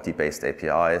property-based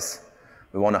APIs.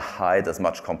 We want to hide as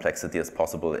much complexity as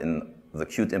possible in the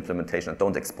Qt implementation and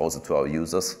don't expose it to our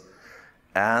users.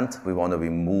 And we want to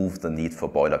remove the need for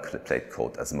boilerplate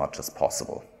code as much as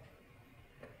possible.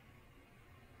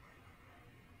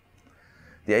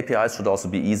 The APIs should also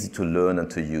be easy to learn and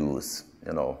to use.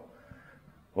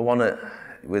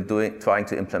 We're trying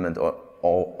to implement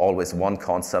always one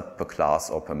concept per class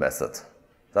or per method.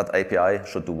 That API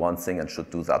should do one thing and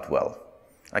should do that well.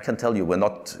 I can tell you we're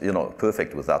not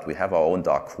perfect with that. We have our own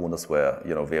dark corners where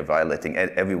we're violating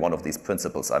every one of these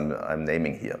principles I'm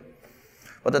naming here.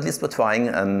 But at least we're trying,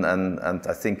 and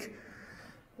I think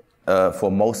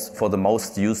for the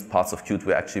most used parts of Qt,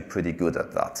 we're actually pretty good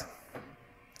at that.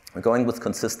 We're going with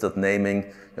consistent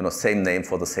naming, same name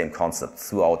for the same concept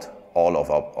throughout all of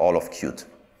Qt,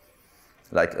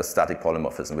 like a static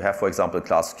polymorphism. We have, for example,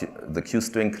 the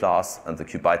QString class and the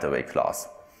QByte array class.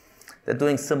 They're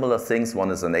doing similar things.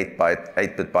 One is an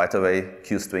 8-bit byte array.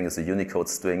 QString is a Unicode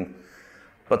string.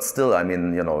 But still,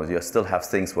 you still have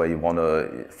things where you want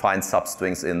to find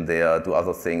substrings in there, do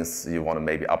other things. You want to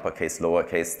maybe uppercase,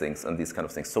 lowercase things, and these kind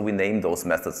of things. So we name those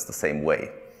methods the same way.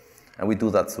 And we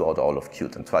do that throughout all of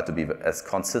Qt and try to be as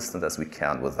consistent as we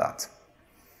can with that.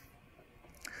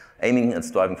 Aiming and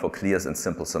striving for clear and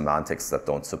simple semantics that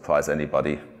don't surprise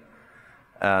anybody.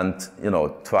 And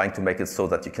trying to make it so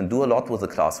that you can do a lot with the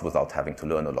class without having to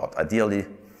learn a lot. Ideally,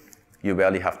 you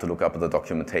rarely have to look up the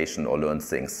documentation or learn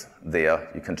things there.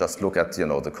 You can just look at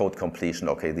the code completion.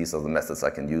 Okay, these are the methods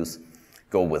I can use.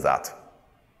 Go with that.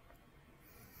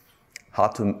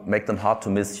 Make them hard to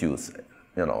misuse.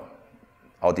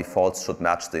 Our defaults should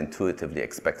match the intuitively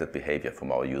expected behavior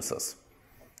from our users.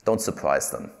 Don't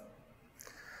surprise them.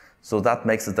 So that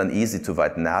makes it then easy to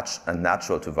write and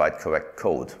natural to write correct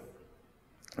code.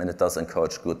 And it does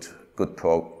encourage good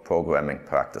programming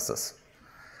practices.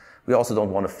 We also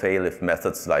don't want to fail if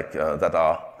methods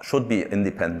should be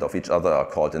independent of each other are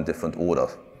called in different order.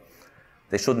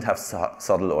 They shouldn't have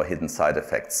subtle or hidden side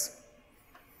effects.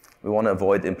 We want to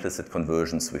avoid implicit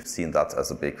conversions. We've seen that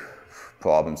as a big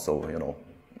problem,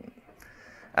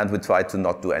 and we try to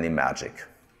not do any magic.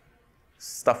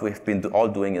 Stuff we've been all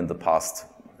doing in the past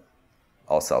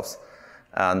ourselves.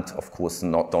 And of course,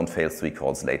 don't fail 3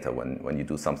 calls later when you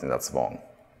do something that's wrong.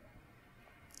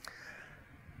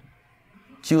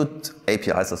 Qt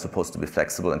APIs are supposed to be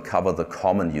flexible and cover the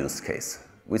common use case.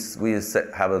 We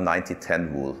have a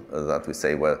 90-10 rule that we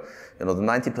say, well, the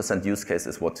 90% use case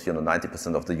is what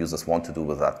 90% of the users want to do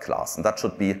with that class. And that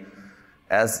should be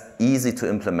as easy to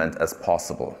implement as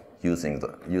possible using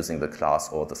the class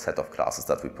or the set of classes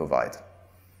that we provide.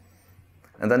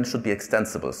 And then it should be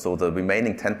extensible, so the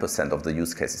remaining 10% of the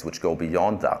use cases which go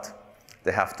beyond that,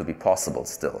 they have to be possible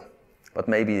still. But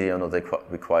maybe they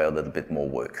require a little bit more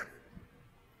work.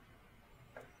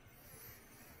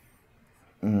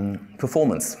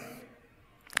 Performance.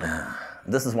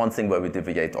 This is one thing where we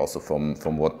deviate also from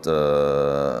what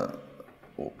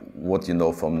you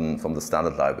know from the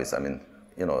standard libraries.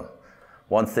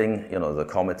 One thing the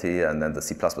committee and then the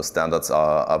C++ standards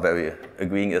are very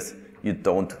agreeing is you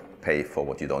don't pay for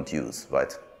what you don't use,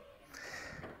 right?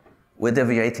 We're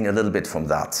deviating a little bit from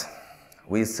that.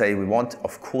 we say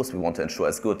of course we want to ensure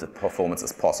as good performance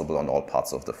as possible on all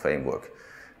parts of the framework.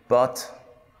 But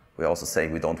we also say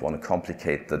we don't want to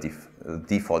complicate the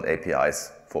default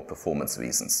APIs for performance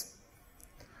reasons.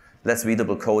 Less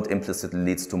readable code implicitly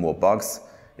leads to more bugs.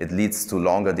 It leads to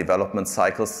longer development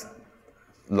cycles,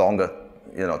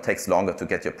 takes longer to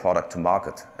get your product to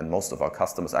market. And most of our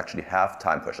customers actually have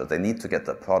time pressure. They need to get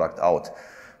the product out.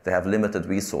 They have limited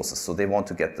resources, so they want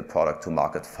to get the product to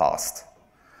market fast.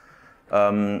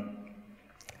 And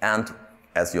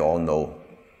as you all know,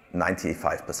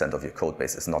 95% of your code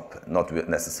base is not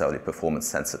necessarily performance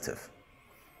sensitive.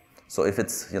 So if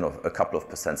it's a couple of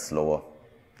percent slower,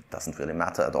 it doesn't really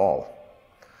matter at all.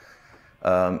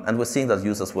 And we're seeing that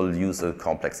users will use a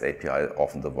complex API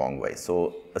often the wrong way.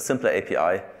 So a simpler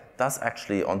API does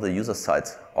actually, on the user side,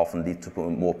 often lead to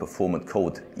more performant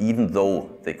code, even though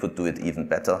they could do it even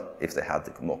better if they had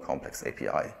the more complex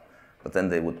API. But then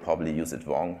they would probably use it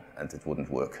wrong, and it wouldn't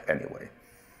work anyway.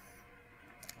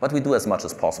 But we do as much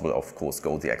as possible, of course,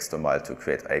 go the extra mile to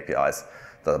create APIs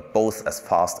that are both as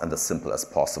fast and as simple as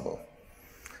possible.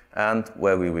 And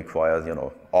where we require,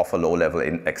 offer low-level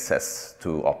access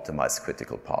to optimize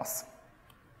critical paths.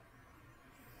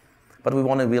 But we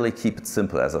want to really keep it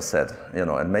simple, as I said,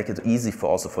 and make it easy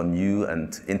also for new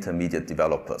and intermediate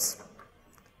developers.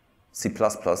 C++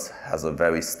 has a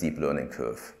very steep learning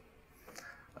curve.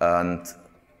 And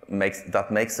that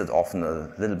makes it often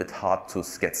a little bit hard to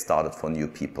get started for new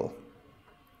people.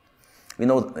 We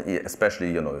know, especially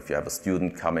if you have a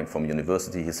student coming from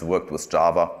university, he's worked with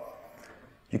Java,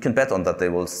 you can bet on that they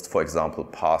will, for example,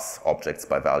 pass objects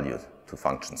by value to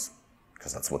functions,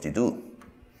 because that's what you do.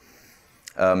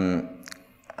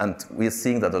 And we're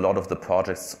seeing that a lot of the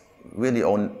projects really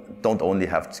don't only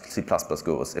have C++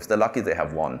 gurus. If they're lucky, they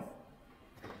have one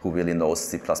who really knows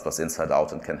C++ inside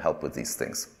out and can help with these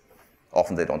things.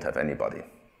 Often they don't have anybody.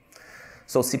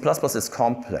 So C++ is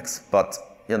complex, but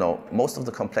most of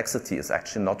the complexity is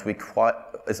actually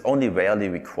is only rarely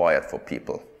required for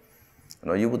people.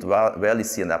 You would rarely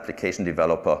see an application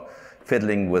developer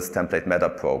fiddling with template meta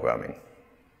programming.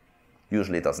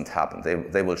 Usually it doesn't happen.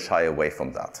 They will shy away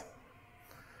from that.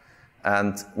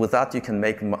 And with that, you can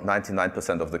make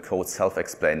 99% of the code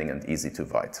self-explaining and easy to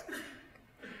write.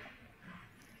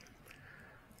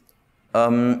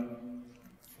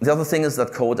 The other thing is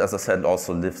that code, as I said,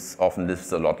 also often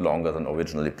lives a lot longer than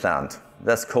originally planned.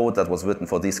 There's code that was written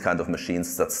for these kind of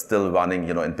machines that's still running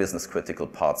in business-critical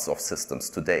parts of systems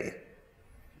today.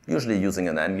 Usually using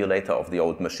an emulator of the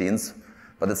old machines,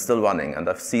 but it's still running, and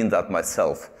I've seen that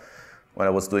myself. When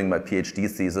I was doing my PhD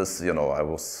thesis, I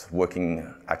was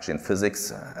working actually in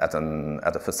physics at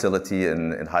a facility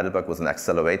in Heidelberg with an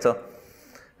accelerator,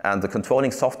 and the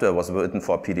controlling software was written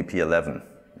for PDP-11,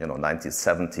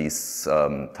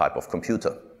 1970s type of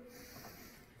computer.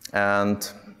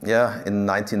 And yeah, in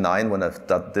 '99 when I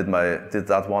did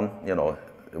that one,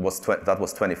 that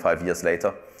was 25 years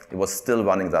later. It was still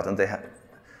running that, and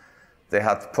they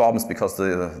had problems because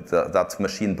that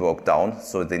machine broke down,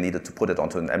 so they needed to put it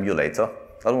onto an emulator.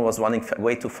 That one was running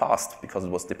way too fast because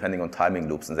it was depending on timing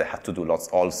loops, and they had to do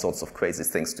all sorts of crazy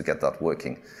things to get that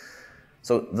working.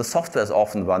 So the software is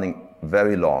often running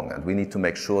very long, and we need to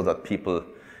make sure that people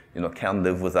can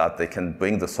live with that. They can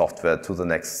bring the software to the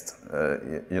next,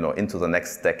 into the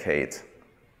next decade.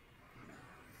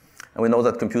 And we know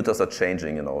that computers are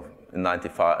changing. In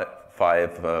 '95,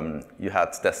 you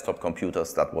had desktop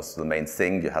computers. That was the main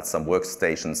thing. You had some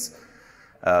workstations,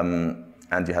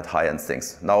 and you had high-end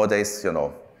things. Nowadays,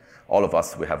 all of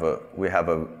us, we have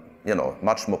a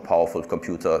much more powerful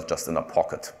computer just in our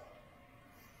pocket.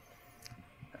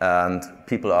 And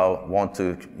people want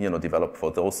to develop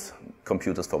for those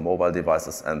computers, for mobile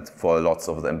devices, and for lots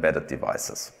of the embedded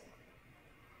devices.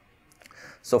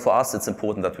 So for us, it's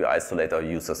important that we isolate our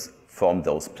users from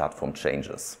those platform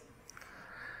changes.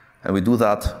 And we do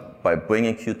that by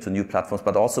bringing Qt to new platforms,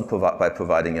 but also by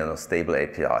providing stable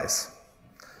APIs.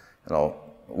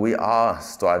 We are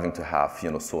striving to have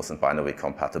source and binary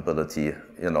compatibility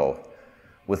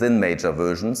within major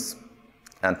versions,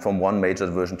 and from one major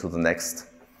version to the next.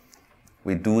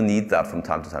 We do need that from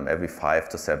time to time. Every 5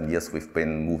 to 7 years, we've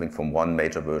been moving from one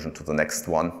major version to the next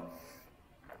one.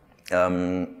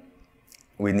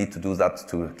 We need to do that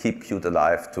to keep Qt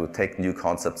alive, to take new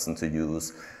concepts into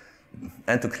use,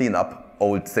 and to clean up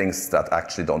old things that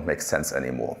actually don't make sense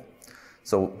anymore.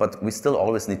 But we still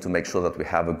always need to make sure that we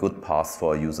have a good path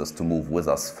for our users to move with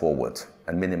us forward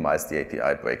and minimize the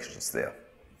API breakages there.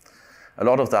 A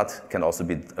lot of that can also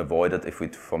be avoided if we,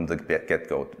 from the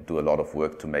get-go, do a lot of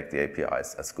work to make the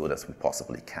APIs as good as we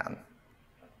possibly can.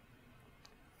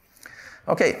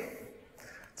 Okay,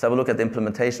 let's have a look at the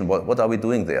implementation. What are we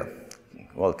doing there?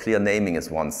 well, clear naming is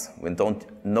once. We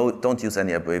don't use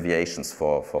any abbreviations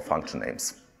for function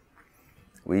names.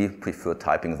 We prefer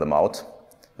typing them out.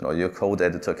 You know, your code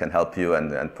editor can help you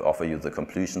and offer you the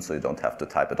completion so you don't have to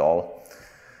type it all.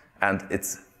 And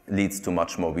it leads to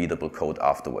much more readable code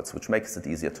afterwards, which makes it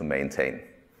easier to maintain.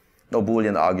 No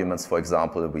Boolean arguments, for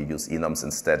example. We use enums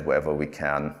instead wherever we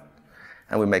can.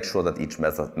 And we make sure that each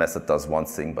method does one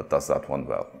thing, but does that one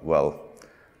well.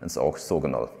 And it's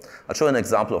orthogonal. I'll show you an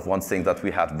example of one thing that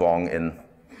we had wrong in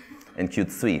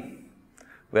Qt3.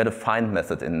 We had a find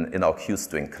method in our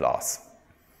QString class.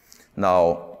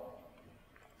 Now,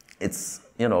 it's,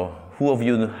 you know, who of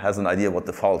you has an idea what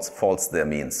the false there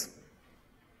means?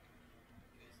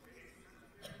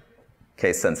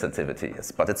 Case sensitivity,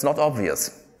 yes, but it's not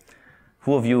obvious.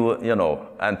 Who of you, you know,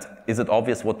 and is it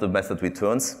obvious what the method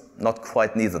returns? Not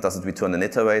quite neither. Does it return an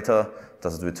iterator?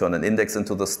 Does it return an index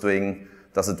into the string?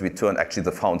 Does it return actually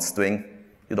the found string?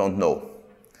 You don't know.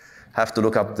 Have to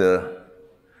look up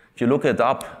if you look it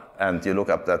up and you look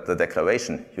up the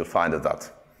declaration, you'll find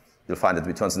it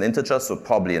returns an integer, so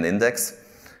probably an index,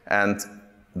 and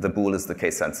the bool is the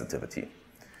case sensitivity.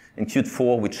 In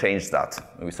Qt4, we changed that.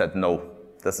 We said, no,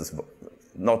 this is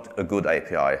not a good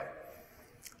API.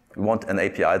 We want an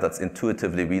API that's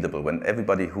intuitively readable, when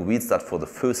everybody who reads that for the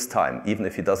first time, even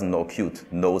if he doesn't know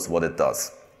Qt, knows what it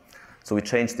does. So we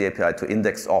changed the API to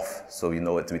index off, so you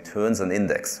know it returns an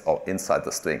index inside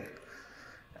the string.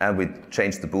 And we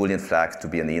changed the Boolean flag to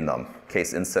be an enum,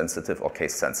 case insensitive or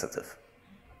case sensitive.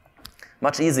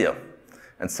 Much easier,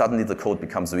 and suddenly the code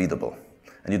becomes readable.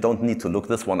 And you don't need to look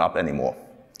this one up anymore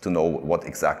to know what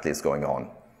exactly is going on.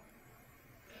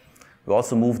 We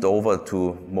also moved over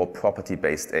to more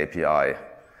property-based API.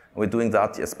 We're doing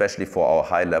that especially for our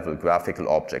high-level graphical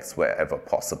objects wherever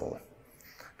possible.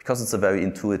 Because it's a very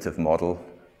intuitive model,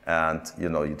 and you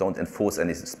don't enforce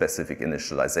any specific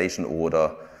initialization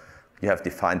order. You have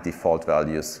defined default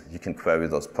values. You can query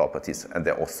those properties, and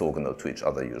they're orthogonal to each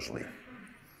other usually.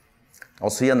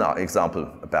 Also here an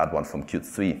example, a bad one from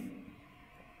Qt3.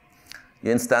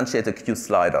 You instantiate a Qt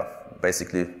slider,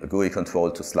 basically a GUI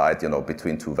control to slide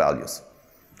between two values.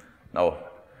 Now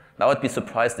I'd be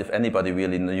surprised if anybody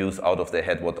really knows out of their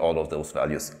head what all of those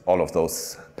values, all of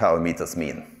those parameters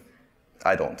mean.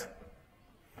 I don't.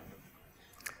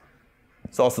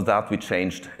 So also that we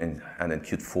changed, and in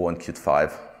Qt4 and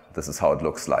Qt5, this is how it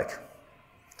looks like.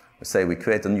 We say we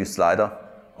create a new slider.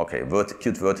 Okay,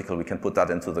 Qt vertical, we can put that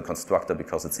into the constructor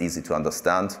because it's easy to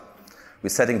understand. We're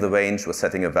setting the range, we're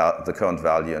setting the current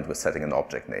value, and we're setting an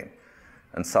object name.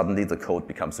 And suddenly the code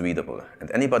becomes readable.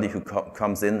 And anybody who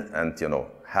comes in and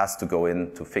has to go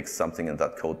in to fix something in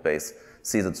that code base,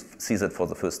 sees it for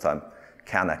the first time,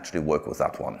 can actually work with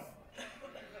that one.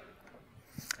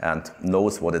 And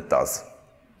knows what it does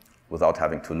without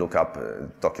having to look up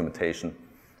documentation.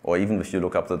 Or even if you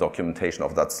look up the documentation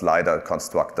of that slider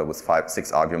constructor with 5,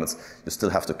 6 arguments, you still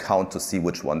have to count to see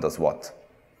which one does what.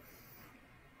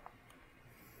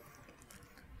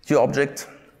 QObject,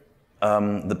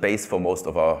 the base for most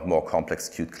of our more complex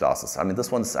Qt classes. I mean,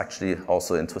 this one is actually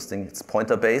also interesting. It's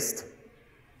pointer-based.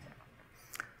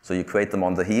 So you create them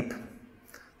on the heap.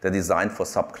 They're designed for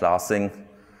subclassing.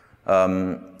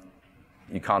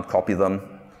 You can't copy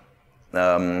them.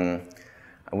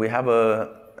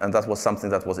 And that was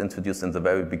something that was introduced in the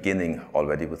very beginning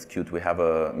already with Qt. We have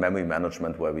a memory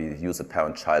management where we use a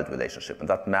parent-child relationship, and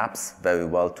that maps very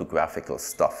well to graphical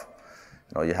stuff.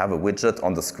 You have a widget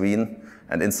on the screen,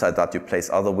 and inside that you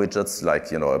place other widgets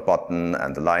like a button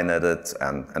and a line edit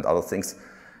and other things.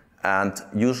 And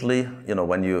usually,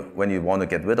 when you want to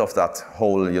get rid of that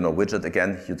whole widget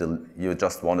again, you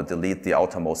just want to delete the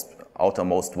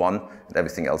outermost one, and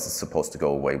everything else is supposed to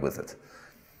go away with it.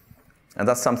 And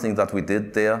that's something that we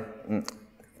did there.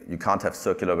 You can't have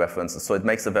circular references, so it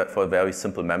makes for a very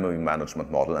simple memory management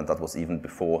model, and that was even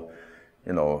before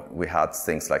we had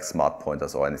things like smart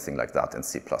pointers or anything like that in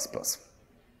C++.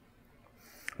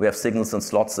 We have signals and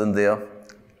slots in there,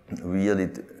 really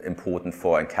important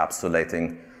for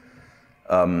encapsulating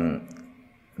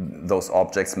those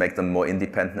objects, make them more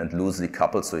independent and loosely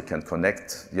coupled, so you can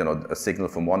connect a signal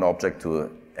from one object to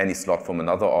any slot from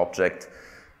another object.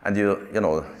 And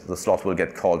the slot will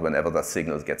get called whenever that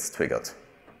signal gets triggered.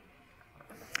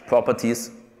 Properties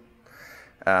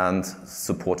and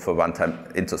support for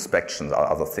runtime introspection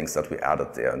are other things that we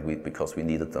added there, and because we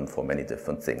needed them for many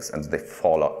different things, and they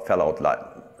fell out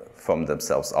from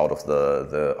themselves out of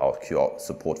the RQ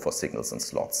support for signals and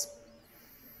slots.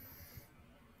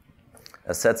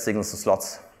 As said, signals and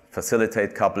slots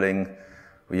facilitate coupling.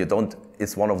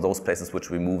 It's one of those places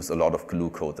which removes a lot of glue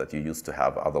code that you used to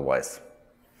have otherwise.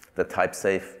 They're type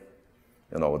safe.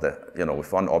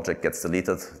 if one object gets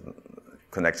deleted,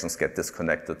 connections get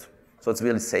disconnected. So it's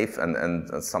really safe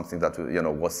and something that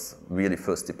was really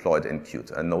first deployed in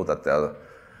Qt. I know that there are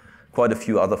quite a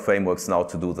few other frameworks now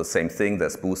to do the same thing.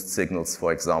 There's boost signals,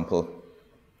 for example.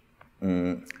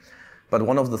 But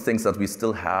one of the things that we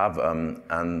still have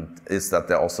is that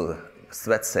they're also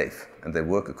thread safe and they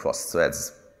work across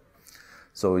threads.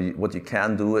 So what you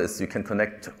can do is you can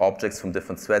connect objects from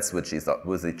different threads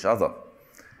with each other.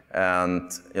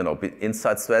 And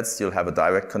inside threads, you'll have a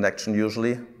direct connection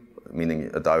usually,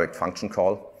 meaning a direct function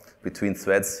call. Between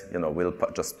threads, we'll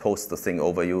just post the thing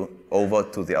over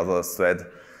to the other thread,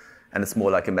 and it's more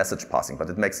like a message passing. But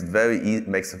it makes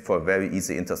it for a very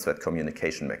easy inter-thread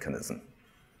communication mechanism,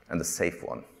 and a safe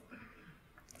one.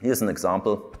 Here's an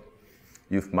example.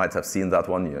 You might have seen that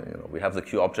one. We have the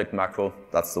QObject macro.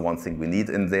 That's the one thing we need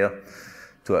in there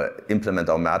to implement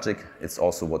our magic. It's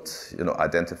also what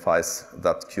identifies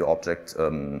that QObject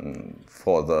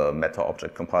for the meta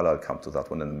object compiler. I'll come to that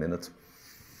one in a minute.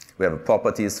 We have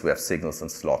properties, we have signals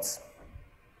and slots.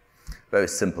 Very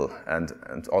simple and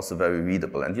also very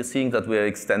readable. And you're seeing that we're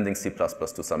extending C++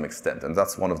 to some extent. And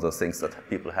that's one of the things that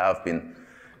people have been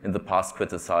in the past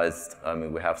criticized. I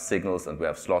mean, we have signals and we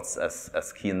have slots as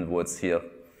keywords here.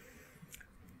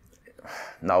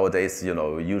 Nowadays,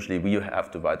 usually we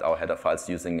have to write our header files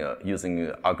using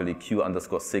ugly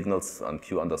q_signals and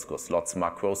q_slots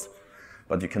macros,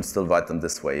 but you can still write them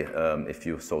this way if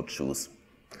you so choose.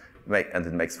 And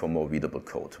it makes for more readable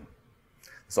code.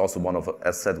 It's also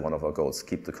as said, one of our goals,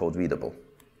 keep the code readable.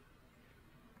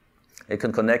 It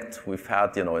can connect. We've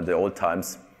had, in the old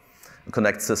times, a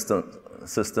connect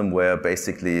system where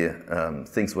basically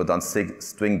things were done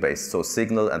string-based. So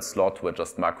signal and slot were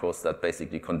just macros that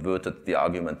basically converted the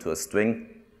argument to a string.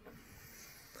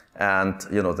 And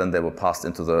then they were passed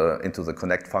into the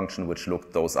connect function, which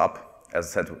looked those up. As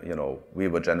I said, we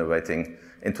were generating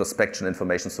introspection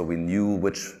information, so we knew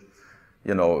which,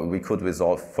 we could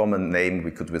resolve from a name,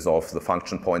 we could resolve the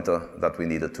function pointer that we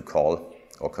needed to call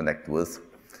or connect with.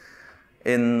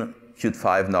 In Qt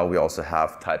 5 now we also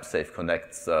have type-safe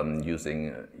connects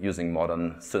using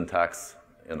modern syntax,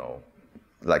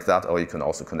 like that, or you can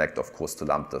also connect, of course, to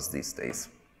lambdas these days.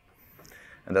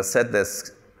 And as said,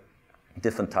 there's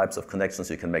different types of connections.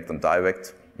 You can make them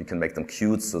direct, you can make them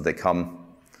queued, so they come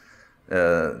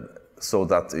so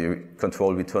that the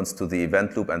control returns to the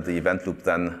event loop, and the event loop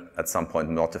then at some point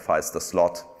notifies the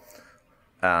slot.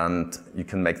 And you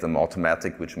can make them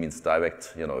automatic, which means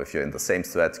direct, if you're in the same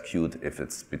thread, queued if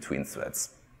it's between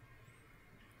threads.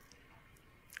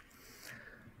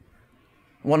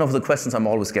 One of the questions I'm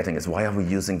always getting is, why are we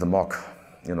using the mock?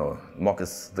 Mock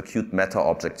is the Qt meta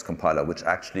object compiler, which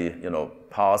actually,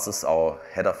 parses our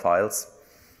header files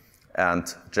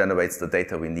and generates the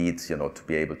data we need, to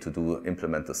be able to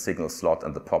implement the signal slot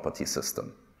and the property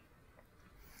system.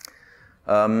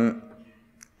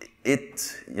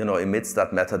 It emits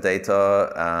that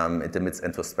metadata, it emits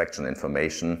introspection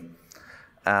information.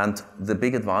 And the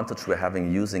big advantage we're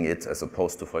having using it, as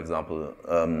opposed to, for example,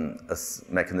 a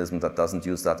mechanism that doesn't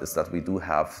use that, is that we do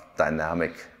have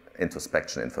dynamic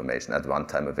introspection information at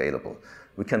runtime available.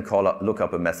 We can look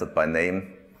up a method by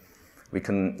name. We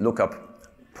can look up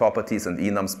properties and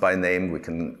enums by name. We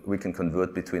can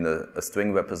convert between a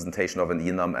string representation of an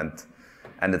enum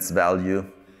and its value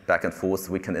back and forth.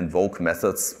 We can invoke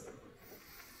methods.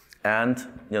 And,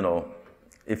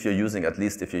 if you're using a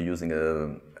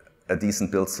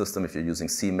decent build system, if you're using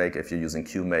CMake, if you're using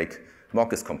QMake,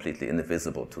 mock is completely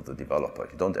invisible to the developer.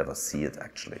 You don't ever see it,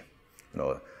 actually.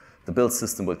 The build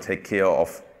system will take care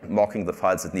of mocking the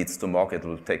files it needs to mock. It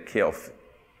will take care of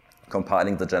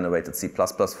compiling the generated C++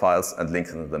 files and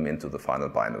linking them into the final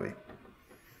binary.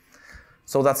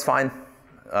 So that's fine.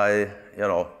 It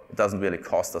doesn't really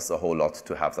cost us a whole lot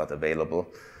to have that available.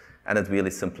 And it really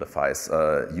simplifies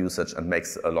usage and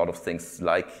makes a lot of things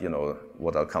like,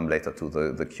 what I'll come later to,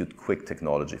 the Qt Quick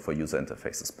technology for user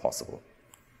interfaces possible.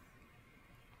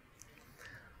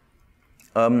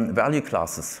 Value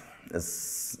classes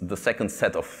is the second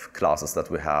set of classes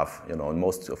that we have.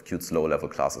 Most of Qt's low-level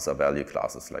classes are value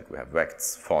classes, like we have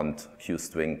rects, font,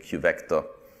 qstring, qvector.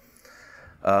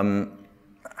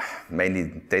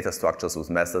 Mainly data structures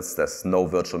with methods. There's no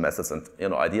virtual methods, and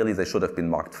ideally they should have been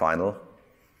marked final.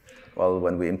 Well,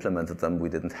 when we implemented them, we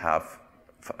didn't have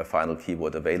a final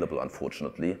keyword available,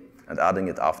 unfortunately. And adding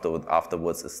it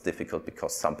afterwards is difficult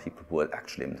because some people were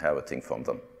actually inheriting from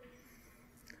them.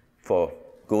 For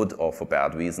good or for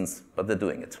bad reasons, but they're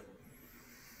doing it.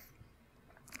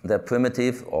 They're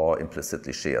primitive or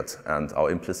implicitly shared, and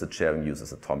our implicit sharing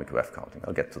uses atomic ref counting.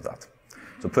 I'll get to that.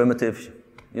 So primitive,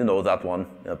 that one,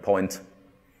 point,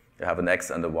 You have an X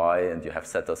and a Y, and you have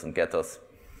setters and getters.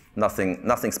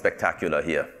 Nothing spectacular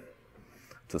here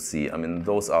to see. I mean,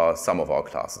 those are some of our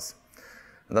classes.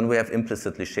 And then we have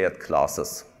implicitly shared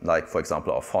classes, like, for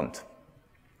example, our font.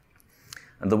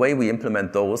 And the way we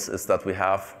implement those is that we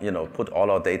have, put all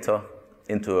our data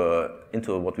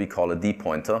into what we call a D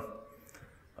pointer.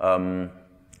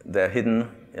 They're hidden,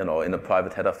 in a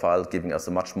private header file, giving us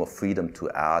a much more freedom to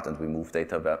add and remove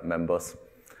data members.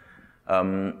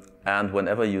 And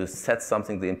whenever you set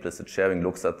something, the implicit sharing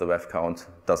looks at the ref count,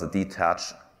 does a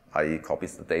detach, i.e.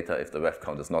 copies the data if the ref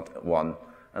count is not 1,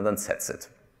 and then sets it.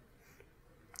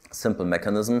 Simple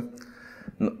mechanism.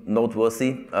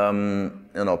 Noteworthy,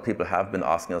 people have been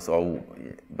asking us, oh,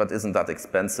 but isn't that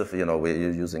expensive?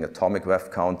 We're using atomic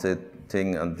ref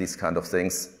counting and these kind of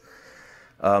things.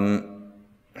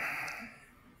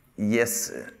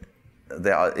 Yes,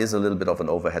 there is a little bit of an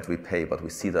overhead we pay, but we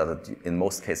see that it, in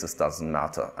most cases, doesn't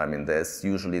matter. I mean, there's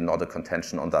usually not a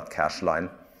contention on that cache line.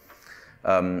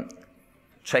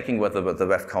 Checking whether the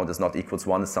ref count is not equals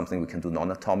 1 is something we can do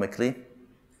non-atomically.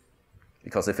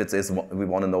 Because if it is, we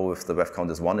want to know if the ref count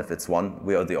is 1. If it's 1,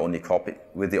 we are the only copy,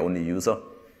 we're the only user.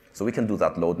 So we can do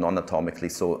that load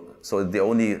non-atomically. So the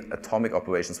only atomic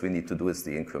operations we need to do is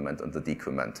the increment and the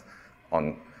decrement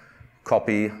on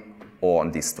copy or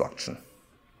on destruction.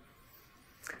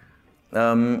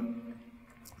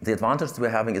 The advantage we're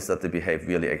having is that they behave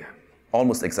really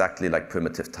almost exactly like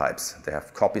primitive types. They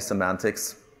have copy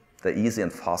semantics. They're easy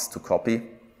and fast to copy.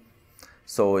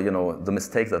 So, the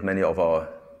mistake that many of our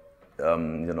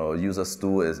users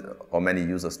do is, or many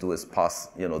users do, is pass,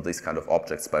 these kind of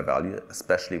objects by value,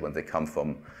 especially when they come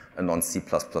from a non-C++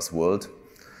 world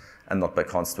and not by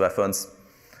const reference.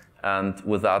 And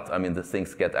with that, I mean, the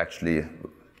things get actually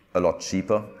a lot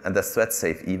cheaper, and they're thread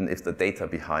safe even if the data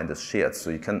behind is shared.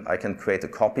 So I can create a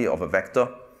copy of a vector,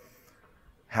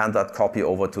 hand that copy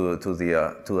over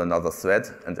to another thread,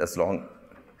 and as long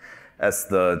as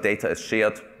the data is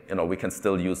shared, we can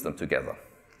still use them together.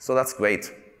 So that's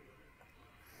great.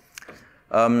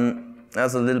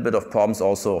 There's a little bit of problems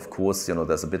also, of course.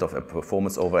 There's a bit of a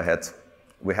performance overhead.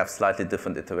 We have slightly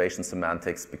different iteration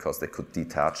semantics because they could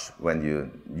detach when you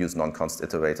use non-const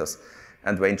iterators.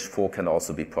 And range 4 can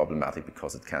also be problematic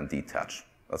because it can detach.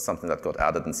 That's something that got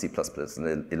added in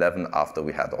C++11 after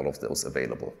we had all of those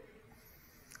available.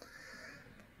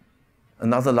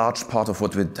 Another large part of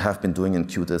what we have been doing in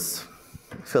Qt is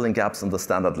filling gaps in the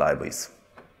standard libraries.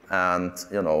 And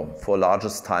for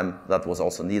largest time, that was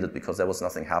also needed because there was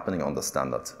nothing happening on the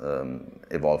standard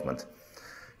evolvement.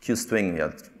 QString,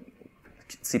 yeah,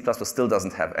 C++ still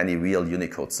doesn't have any real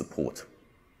Unicode support.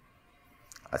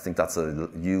 I think that's a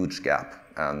huge gap,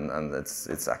 and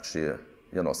it's actually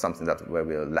something that where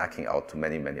we're lacking out to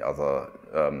many other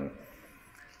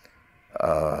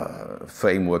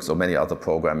frameworks or many other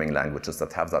programming languages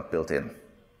that have that built in.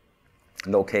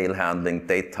 Locale handling,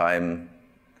 date time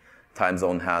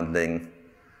zone handling.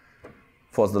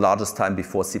 For the largest time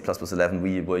before C++11,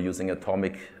 we were using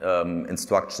atomic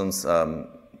instructions.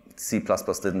 C++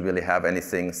 didn't really have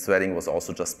anything. Threading was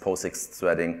also just POSIX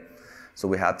threading. So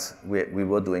we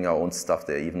were doing our own stuff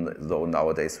there, even though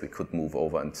nowadays we could move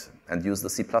over and use the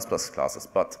C++ classes.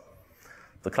 But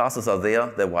the classes are there,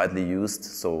 they're widely used,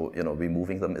 so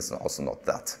removing them is also not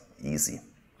that easy.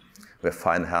 We have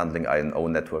fine handling, I&O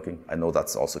networking. I know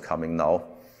that's also coming now.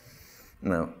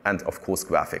 And of course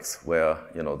graphics, where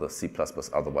the C++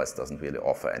 otherwise doesn't really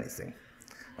offer anything.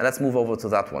 And let's move over to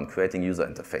that one, creating user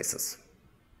interfaces.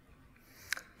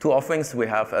 Two offerings, we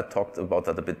have talked about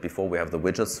that a bit before. We have the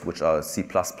widgets, which are C++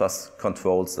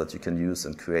 controls that you can use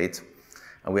and create.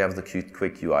 And we have the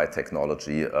quick UI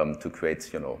technology to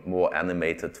create more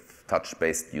animated,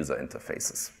 touch-based user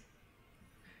interfaces.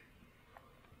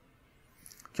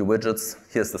 QWidgets,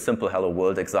 here's the simple Hello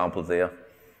World example there.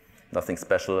 Nothing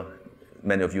special.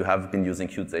 Many of you have been using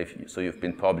Qt, so you've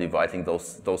been probably writing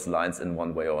those lines in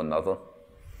one way or another.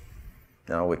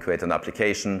 Now we create an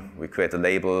application, we create a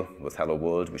label with Hello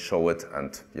World, we show it,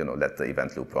 and let the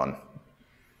event loop run.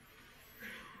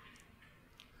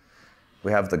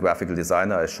 We have the graphical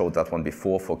designer. I showed that one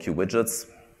before for QWidgets.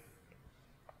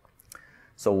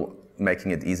 So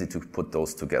making it easy to put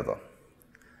those together.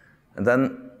 And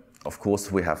then, of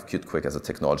course, we have Qt Quick as a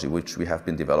technology, which we have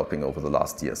been developing over the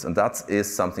last years. And that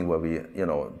is something where we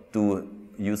do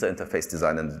user interface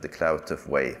design in a declarative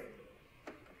way.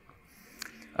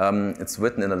 It's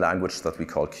written in a language that we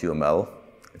call QML.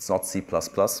 It's not C++.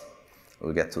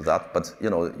 We'll get to that. But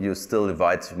you still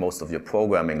write most of your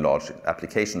programming logic,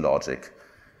 application logic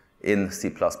in C++,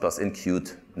 in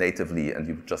Qt natively, and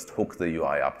you just hook the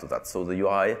UI up to that. So the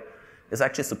UI is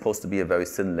actually supposed to be a very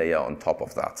thin layer on top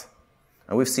of that.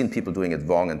 And we've seen people doing it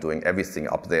wrong and doing everything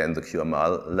up there in the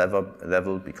QML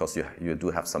level because you do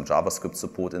have some JavaScript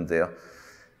support in there.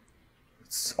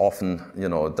 It's often,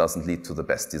 it doesn't lead to the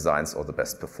best designs or the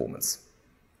best performance.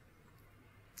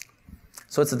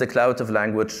 So it's a declarative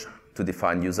language to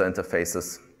define user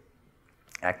interfaces.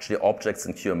 Actually, objects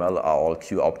in QML are all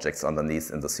Q objects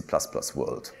underneath in the C++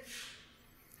 world.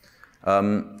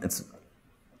 It's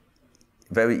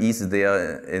very easy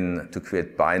there to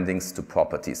create bindings to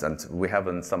properties, and we have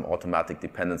some automatic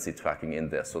dependency tracking in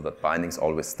there so that bindings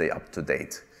always stay up to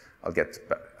date.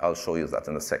 I'll show you that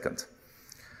in a second.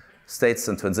 States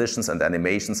and transitions and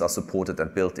animations are supported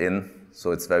and built in,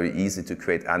 so it's very easy to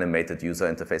create animated user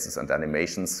interfaces and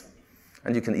animations,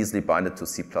 and you can easily bind it to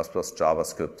C++,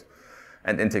 JavaScript,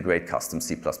 and integrate custom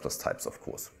C++ types, of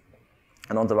course.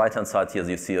 And on the right-hand side here,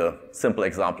 you see a simple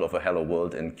example of a hello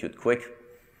world in Qt Quick.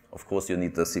 Of course, you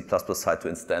need the C++ side to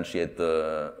instantiate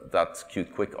that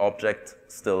Qt Quick object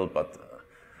still, but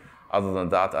other than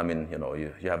that, I mean,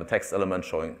 you have a text element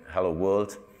showing hello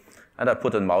world, and I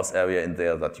put a mouse area in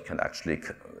there that you can actually,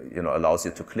 allows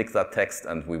you to click that text,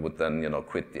 and we would then,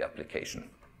 quit the application.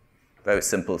 Very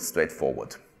simple,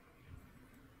 straightforward.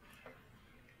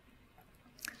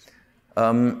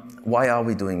 Why are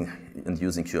we doing and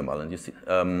using QML? And you see,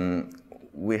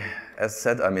 as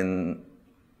said, I mean,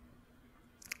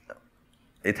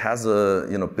 it has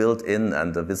a built-in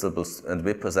and a visible and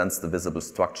represents the visible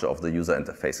structure of the user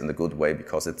interface in a good way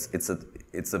because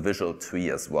it's a visual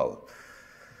tree as well.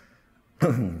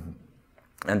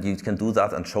 And you can do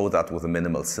that and show that with a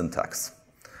minimal syntax.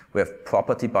 We have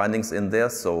property bindings in there,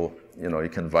 so you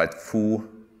can write foo,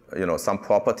 some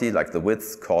property like the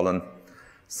width colon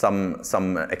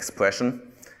some expression,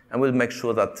 and we'll make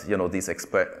sure that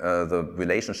the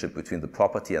relationship between the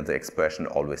property and the expression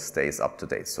always stays up to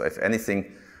date. So if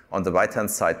anything on the right-hand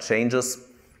side changes,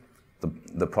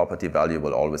 the property value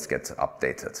will always get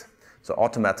updated. So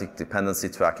automatic dependency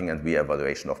tracking and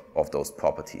re-evaluation of those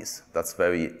properties. That's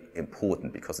very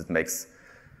important because it makes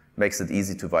it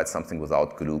easy to write something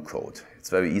without glue code. It's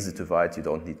very easy to write, you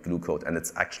don't need glue code, and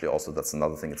it's actually also, that's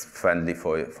another thing, it's friendly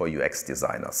for UX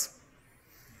designers.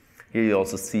 Here you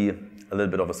also see a little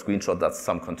bit of a screenshot. That's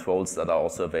some controls that are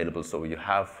also available. So you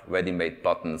have ready-made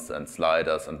buttons and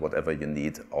sliders and whatever you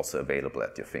need also available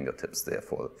at your fingertips there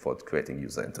for creating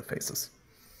user interfaces.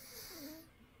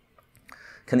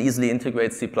 Can easily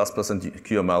integrate C++ and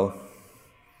QML.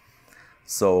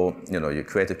 So you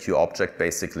create a Q object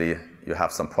basically. You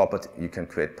have some property. You can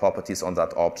create properties on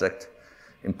that object.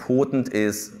 Important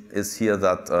is here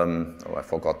that I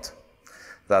forgot.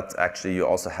 That actually you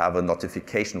also have a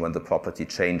notification when the property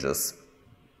changes,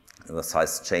 the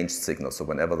size change signal. So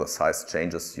whenever the size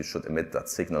changes, you should emit that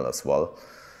signal as well.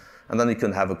 And then you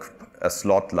can have a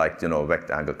slot like,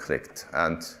 rectangle clicked.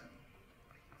 And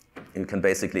you can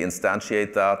basically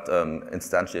instantiate that,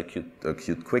 instantiate a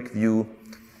Qt Quick view,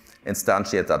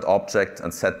 instantiate that object,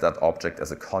 and set that object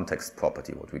as a context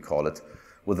property, what we call it,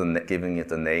 with giving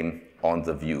it a name on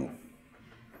the view.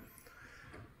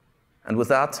 And with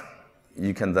that,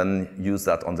 you can then use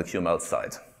that on the QML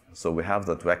side. So we have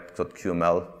that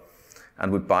rect.qml,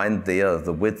 and we bind there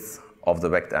the width of the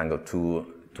rectangle to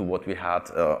what we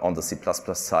had on the C++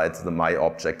 side, the my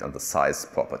object and the size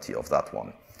property of that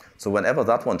one. So whenever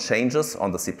that one changes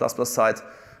on the C++ side,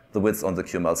 the width on the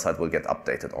QML side will get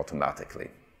updated automatically.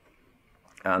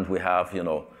 And we have,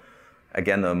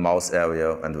 again, a mouse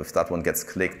area, and if that one gets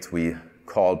clicked, we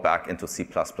call back into C++,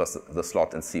 the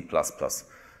slot in C++.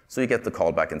 So you get the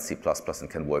callback in C++ and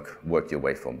can work your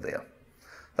way from there.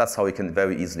 That's how you can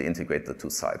very easily integrate the two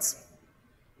sides.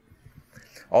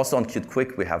 Also on Qt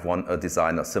Quick, we have a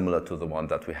designer similar to the one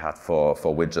that we had for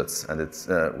widgets, and it's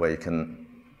where you can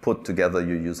put together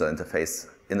your user interface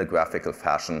in a graphical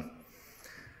fashion,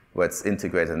 where it's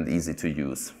integrated and easy to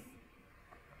use.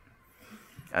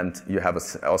 And you have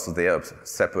also there a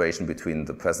separation between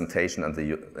the presentation and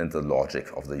the logic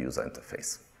of the user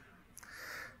interface.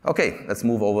 Okay, let's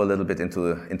move over a little bit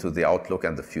into the outlook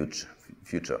and the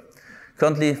future.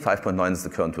 Currently, 5.9 is the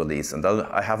current release, and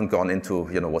I haven't gone into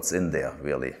what's in there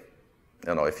really.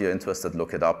 If you're interested,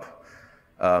 look it up.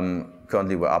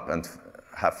 Currently, we're up and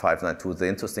have 5.9.2. The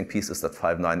interesting piece is that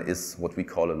 5.9 is what we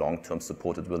call a long-term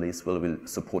supported release. Will be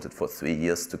supported for 3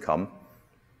 years to come.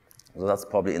 So that's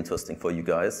probably interesting for you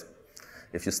guys.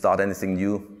 If you start anything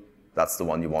new, that's the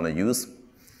one you want to use.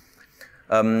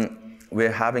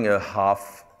 We're having a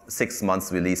 6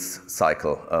 months release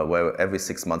cycle, where every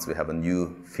 6 months we have a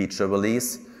new feature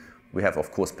release. We have,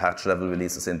 of course, patch level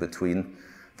releases in between.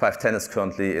 5.10 is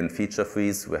currently in feature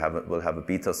freeze. We'll have a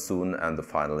beta soon and the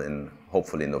final in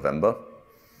hopefully November.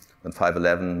 And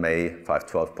 5.11 May,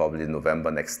 5.12 probably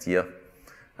November next year.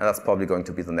 And that's probably going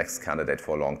to be the next candidate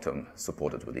for a long-term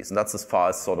supported release. And that's as far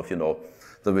as sort of,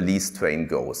 the release train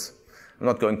goes. I'm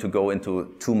not going to go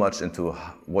into too much into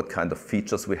what kind of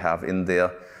features we have in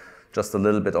there, just a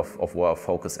little bit of where our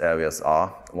focus areas are.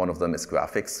 One of them is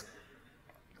graphics.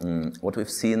 What we've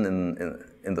seen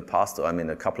in the past, I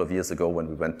mean, a couple of years ago when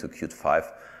we went to Qt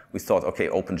 5, we thought, okay,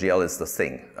 OpenGL is the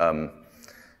thing.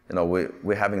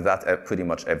 We're having that pretty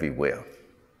much everywhere.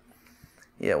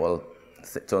 Yeah, well,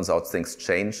 it turns out things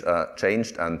changed,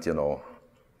 and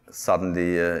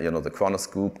suddenly, the Kronos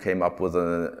group came up with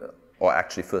or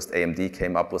actually first AMD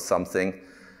came up with something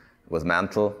with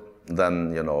Mantle.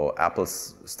 Then, Apple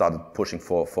started pushing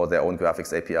for their own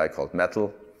graphics API called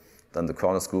Metal. Then the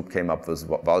Kronos group came up with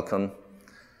Vulkan.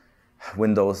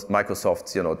 Windows,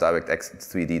 Microsoft's, DirectX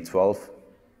 3D 12.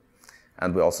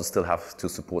 And we also still have to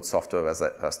support software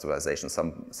rasterization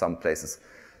some places.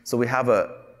 So we have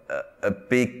a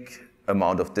big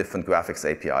amount of different graphics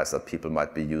APIs that people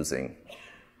might be using.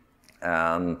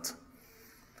 And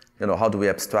how do we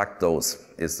abstract those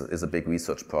is a big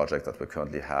research project that we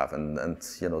currently have. And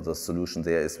the solution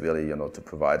there is really, to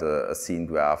provide a scene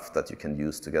graph that you can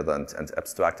use together and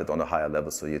abstract it on a higher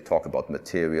level. So you talk about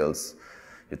materials,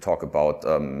 you talk about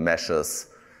meshes,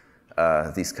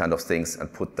 these kind of things,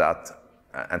 and put that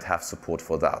and have support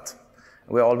for that.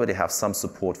 We already have some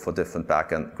support for different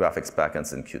graphics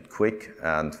backends in Qt Quick,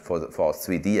 and for our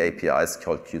 3D APIs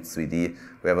called Qt 3D,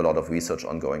 we have a lot of research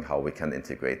ongoing how we can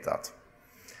integrate that.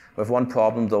 We have one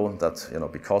problem though, that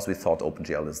because we thought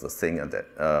OpenGL is the thing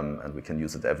and we can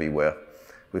use it everywhere,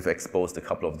 we've exposed a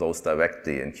couple of those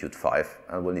directly in Qt 5,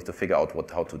 and we'll need to figure out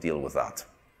how to deal with that.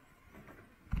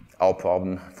 Our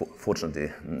problem,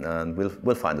 fortunately, and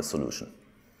we'll find a solution.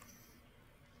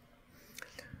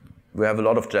 We have a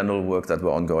lot of general work that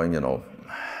we're ongoing,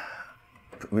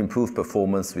 improve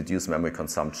performance, reduce memory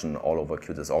consumption all over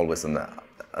Qt is always an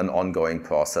ongoing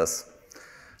process.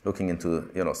 Looking into,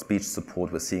 speech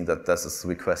support, we're seeing that this is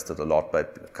requested a lot by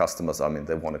customers. I mean,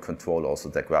 they want to control also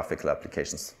their graphical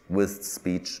applications with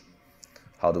speech.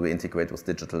 How do we integrate with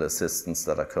digital assistants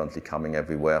that are currently coming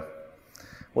everywhere?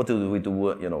 What do we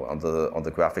do, on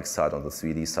the graphics side, on the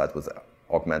 3D side with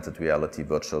augmented reality,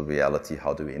 virtual reality?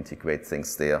 How do we integrate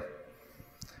things there?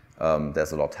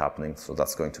 There's a lot happening, so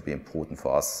that's going to be important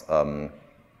for us.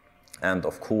 And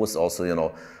of course, also,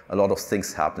 a lot of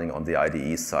things happening on the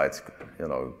IDE side,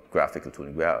 graphical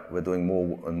tooling. We're doing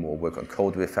more and more work on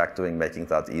code refactoring, making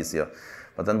that easier.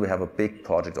 But then we have a big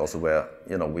project also where,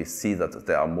 we see that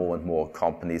there are more and more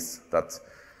companies that,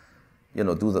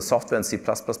 do the software in C++,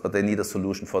 but they need a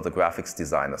solution for the graphics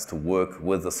designers to work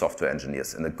with the software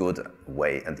engineers in a good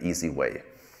way and easy way.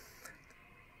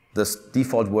 The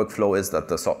default workflow is that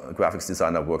the graphics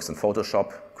designer works in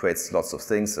Photoshop, creates lots of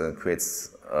things, creates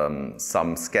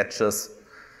some sketches,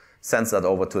 sends that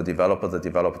over to a developer. The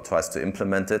developer tries to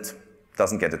implement it,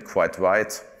 doesn't get it quite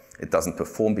right. It doesn't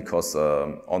perform because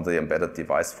on the embedded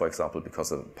device, for example,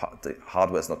 because the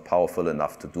hardware is not powerful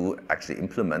enough to actually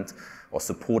implement or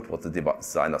support what the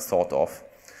designer thought of.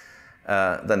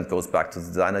 Then it goes back to the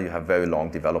designer. You have very long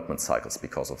development cycles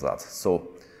because of that. So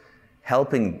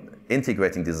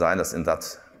integrating designers in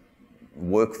that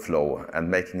workflow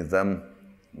and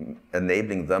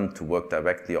enabling them to work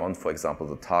directly on, for example,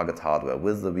 the target hardware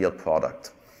with the real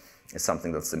product is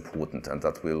something that's important, and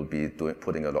that we'll be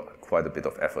putting quite a bit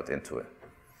of effort into it.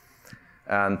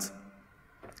 And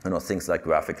things like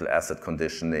graphical asset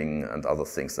conditioning and other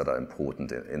things that are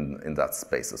important in that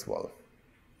space as well.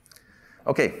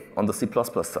 Okay, on the C++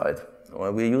 side,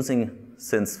 we're using,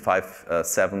 since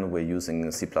 5.7, we're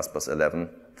using C++ 11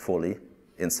 fully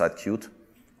inside Qt.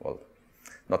 Well,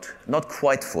 not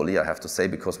quite fully, I have to say,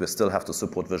 because we still have to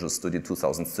support Visual Studio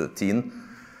 2013,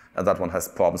 and that one has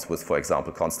problems with, for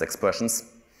example, const expressions.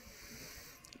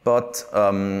 But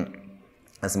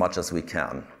as much as we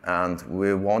can. And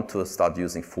we want to start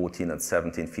using 14 and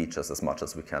 17 features as much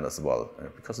as we can as well,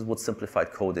 because it would simplify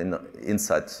code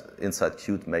inside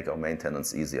Qt, make our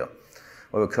maintenance easier.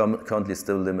 We're currently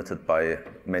still limited by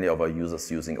many of our users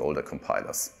using older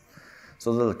compilers.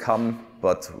 So they'll come,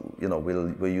 but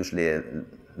we're usually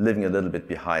living a little bit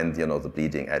behind the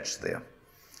bleeding edge there.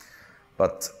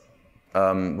 But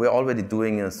we're already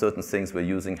doing certain things. We're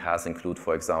using has include,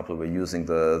 for example. We're using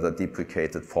the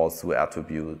deprecated fall-through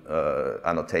attribute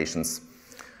annotations,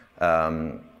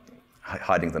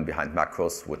 hiding them behind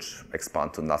macros, which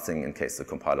expand to nothing in case the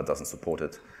compiler doesn't support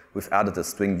it. We've added a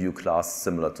string view class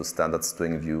similar to standard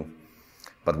string view,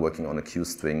 but working on a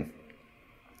QString,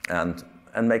 and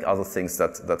make other things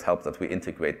that help that we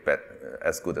integrate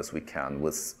as good as we can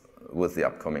with the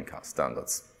upcoming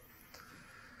standards.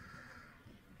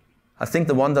 I think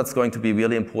the one that's going to be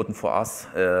really important for us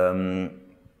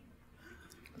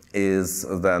is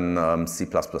then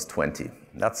C++20.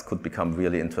 That could become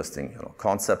really interesting.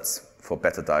 Concepts for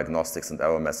better diagnostics and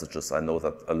error messages. I know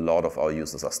that a lot of our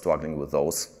users are struggling with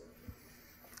those.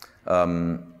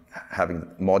 Having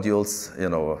modules,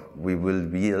 we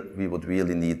would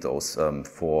really need those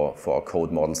for our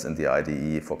code models in the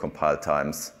IDE, for compile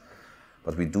times.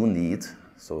 But we do need,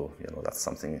 so that's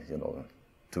something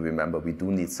to remember. We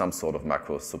do need some sort of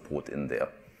macro support in there.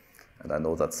 And I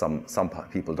know that some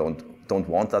people don't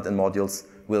want that in modules.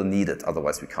 We'll need it,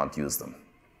 otherwise we can't use them.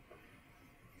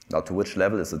 Now, to which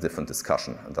level is a different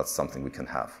discussion, and that's something we can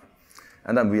have.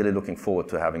 And I'm really looking forward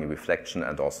to having a reflection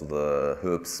and also the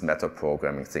Herbst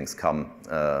meta-programming things come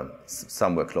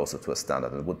somewhere closer to a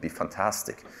standard. It would be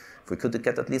fantastic if we could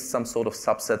get at least some sort of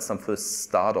subset, some first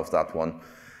start of that one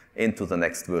into the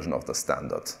next version of the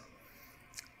standard.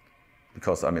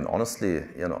 Because, honestly,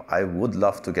 I would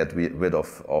love to get rid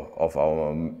of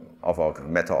our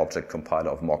meta-object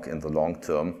compiler of mock in the long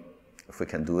term, if we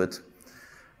can do it.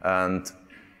 And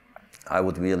I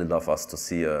would really love us to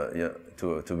see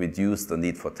to reduce the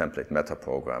need for template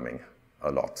meta-programming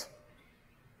a lot.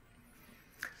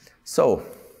 So,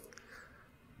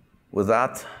 with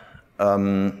that,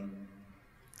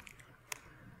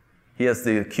 here's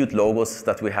the cute logos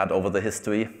that we had over the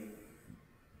history.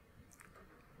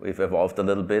 We've evolved a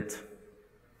little bit,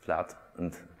 flat,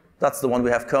 and that's the one we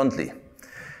have currently.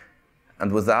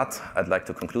 And with that, I'd like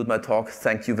to conclude my talk.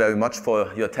 Thank you very much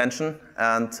for your attention,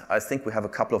 and I think we have a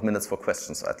couple of minutes for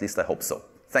questions, at least I hope so.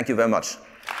 Thank you very much.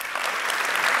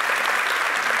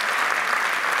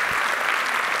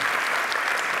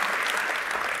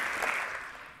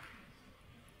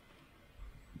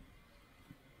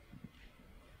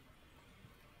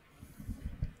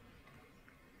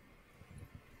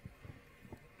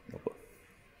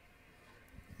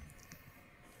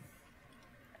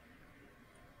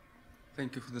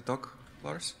 Thank you for the talk,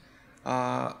 Lars.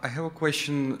 I have a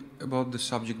question about the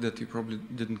subject that you probably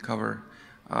didn't cover.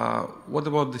 What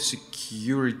about the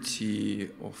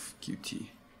security of Qt?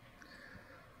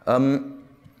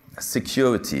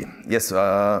 Security. Yes,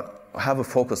 I have a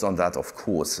focus on that, of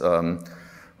course.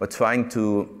 We're trying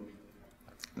to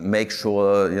make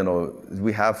sure,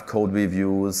 we have code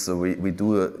reviews. We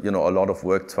do, a lot of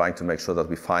work trying to make sure that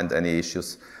we find any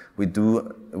issues.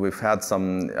 I've had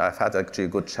actually a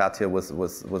good chat here with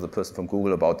a person from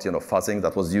Google about, fuzzing.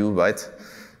 That was you, right?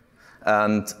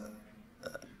 And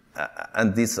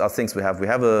these are things we have. We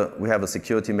have a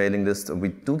security mailing list. We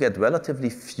do get relatively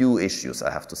few issues, I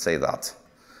have to say that.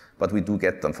 But we do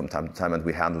get them from time to time, and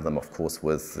we handle them, of course,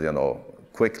 with,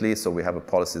 quickly. So we have a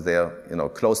policy there,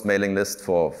 closed mailing list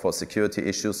for security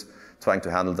issues, trying to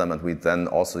handle them, and we then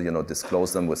also,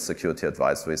 disclose them with security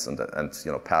advisories and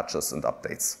patches and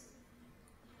updates.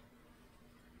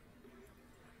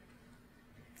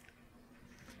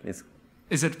 Please.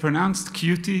 Is it pronounced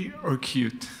Qt or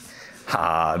cute?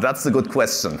 Ah, that's a good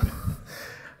question.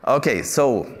 Okay,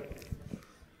 so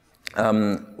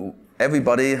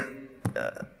everybody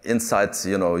inside,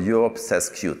 Europe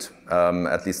says cute,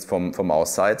 at least from our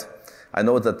side. I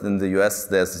know that in the US,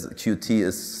 Qt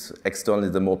is externally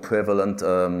the more prevalent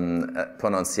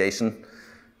pronunciation,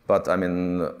 but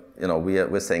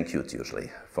we're saying cute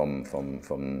usually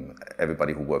from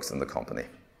everybody who works in the company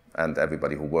and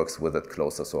everybody who works with it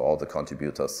closer. So all the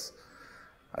contributors,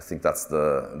 I think that's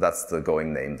the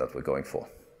going name that we're going for.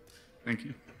 Thank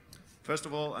you. First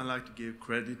of all, I'd like to give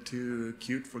credit to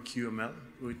Qt for QML,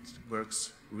 which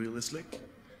works really slick.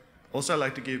 Also, I'd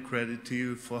like to give credit to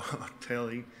you for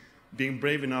being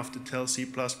brave enough to tell C++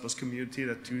 community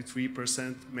that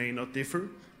 2-3% may not differ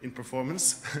in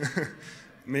performance.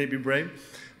 Maybe brave.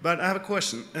 But I have a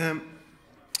question.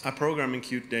 I program in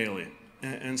Qt daily,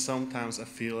 and sometimes I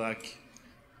feel like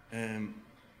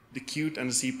the Qt and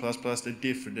the C++, they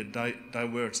differ, they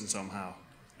diverge somehow.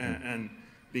 And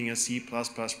being a C++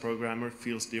 programmer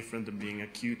feels different than being a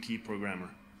Qt programmer.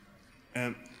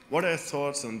 What are your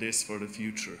thoughts on this for the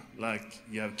future? Like,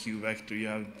 you have QVector, you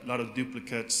have a lot of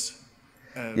duplicates.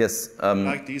 Yes.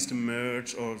 Like these to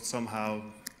merge or somehow?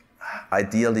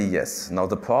 Ideally, yes. Now,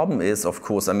 the problem is, of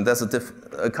course, there's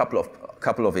a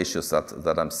couple of issues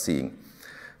that I'm seeing.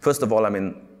 First of all,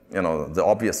 the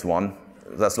obvious one,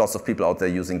 there's lots of people out there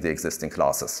using the existing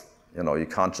classes. You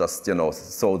can't just,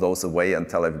 throw those away and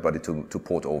tell everybody to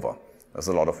port over. There's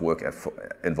a lot of work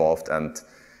involved, and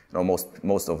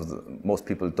most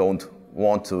people don't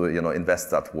want to,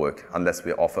 invest that work unless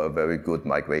we offer a very good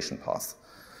migration path.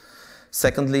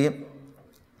 Secondly,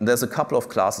 there's a couple of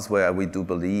classes where we do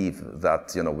believe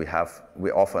that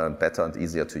we offer a better and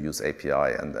easier to use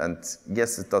API, and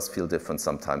yes, it does feel different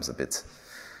sometimes a bit,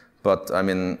 but I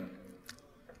mean,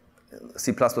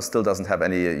 C++ still doesn't have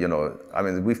any, I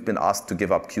mean, we've been asked to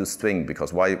give up QString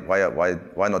because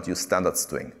why not use standard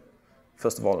string?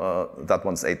 First of all, that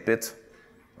one's 8-bit.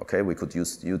 Okay, we could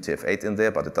use UTF-8 in there,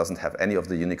 but it doesn't have any of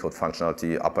the Unicode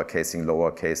functionality, uppercasing,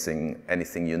 lowercasing,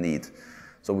 anything you need.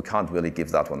 So we can't really give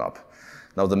that one up.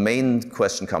 Now the main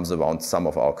question comes around some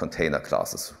of our container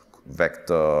classes,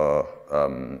 vector,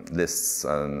 lists,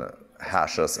 and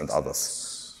hashes, and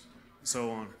others. So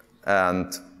on.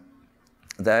 And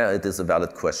there it is a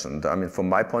valid question. I mean, from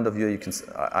my point of view,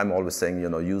 I'm always saying,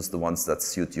 use the ones that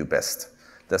suit you best.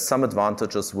 There's some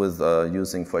advantages with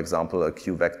using, for example, a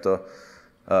Q vector.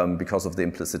 Because of the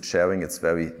implicit sharing, it's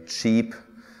very cheap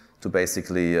to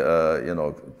basically,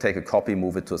 take a copy,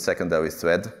 move it to a secondary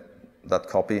thread, that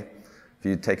copy. If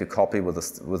you take a copy with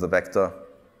a vector,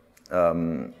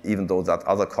 even though that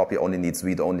other copy only needs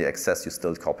read-only access, you're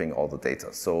still copying all the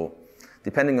data. So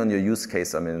depending on your use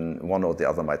case, I mean, one or the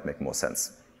other might make more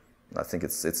sense. I think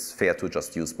it's fair to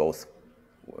just use both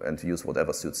and to use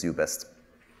whatever suits you best.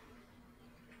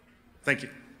 Thank you.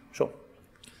 Sure.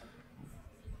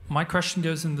 My question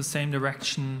goes in the same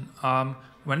direction.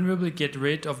 When will we get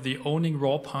rid of the owning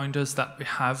raw pointers that we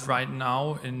have right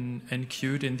now in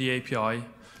Qt in the API?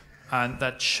 And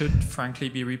that should, frankly,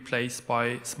 be replaced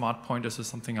by smart pointers or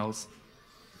something else?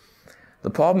 The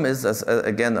problem is,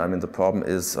 again, I mean, the problem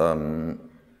is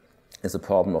a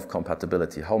problem of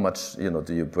compatibility. How much,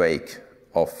 do you break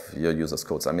of your users'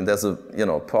 codes? I mean, there's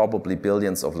probably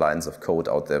billions of lines of code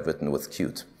out there written with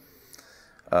Qt.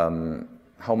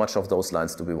 How much of those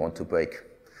lines do we want to break?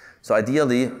 So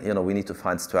ideally, we need to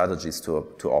find strategies to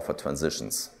offer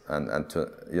transitions and to,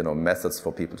 methods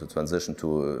for people to transition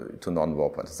to non-raw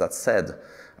pointers. That said,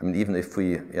 I mean, even if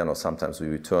we, sometimes we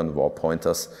return raw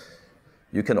pointers,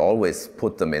 you can always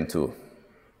put them into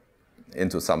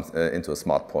a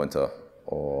smart pointer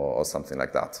or something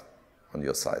like that on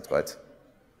your side, right?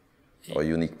 Or a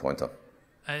unique pointer.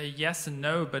 Yes and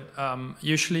no, but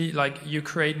usually, like, you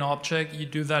create an object, you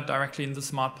do that directly in the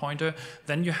smart pointer,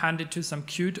 then you hand it to some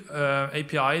Qt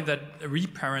API that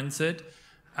reparents it,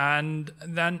 and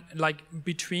then, like,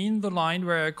 between the line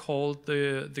where I called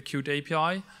the Qt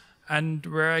API and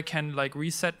where I can, like,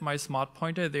 reset my smart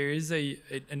pointer, there is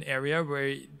an area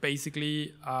where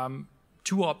basically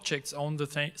two objects own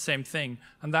the same thing,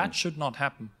 and that should not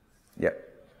happen. Yeah.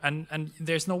 And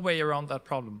there's no way around that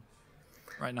problem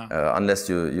right now. Unless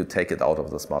you take it out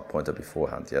of the smart pointer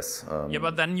beforehand, yes. Yeah,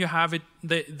 but then you have it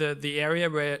the area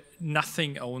where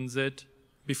nothing owns it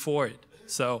before it.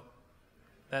 So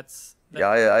that's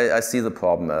yeah, I see the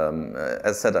problem.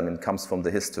 As I said, I mean, it comes from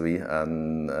the history,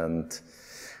 and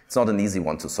it's not an easy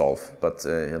one to solve. But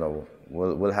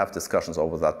we'll have discussions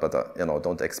over that. But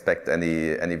don't expect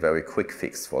any very quick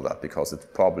fix for that, because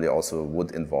it probably also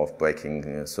would involve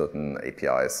breaking certain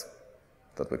APIs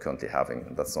that we're currently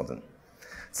having. That's not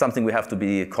something we have to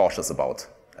be cautious about,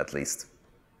 at least.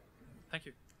 Thank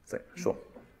you. Sure.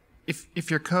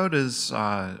 If your code is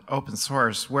open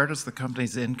source, where does the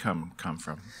company's income come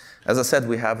from? As I said,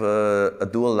 we have a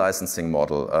dual licensing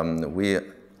model. We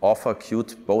offer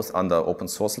Qt both under open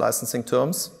source licensing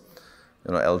terms,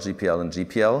 LGPL and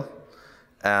GPL,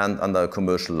 and under a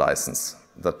commercial license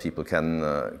that people can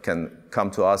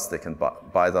come to us. They can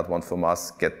buy that one from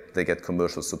us. They get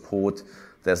commercial support.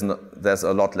 There's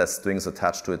a lot less strings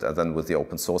attached to it than with the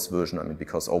open source version. I mean,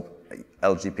 because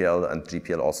LGPL and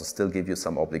GPL also still give you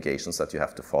some obligations that you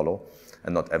have to follow,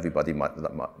 and not everybody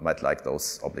might like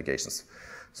those obligations.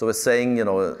 So we're saying,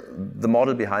 the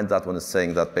model behind that one is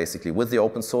saying that basically with the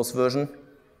open source version,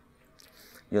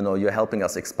 you're helping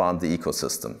us expand the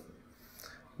ecosystem.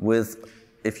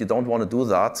 If you don't want to do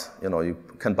that, you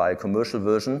can buy a commercial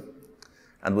version,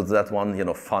 and with that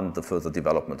one, fund the further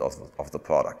development of the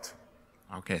product.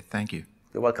 Okay, thank you.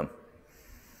 You're welcome.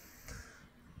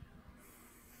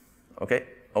 Okay,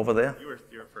 over there.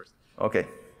 You're first. Okay,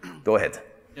 go ahead.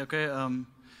 Okay,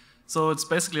 so it's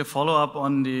basically a follow-up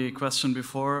on the question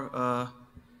before.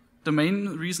 The main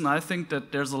reason I think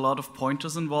that there's a lot of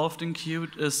pointers involved in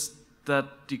Qt is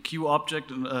that the Q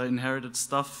object inherited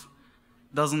stuff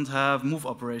doesn't have move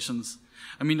operations.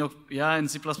 I mean, yeah, in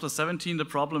C++17 the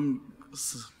problem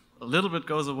a little bit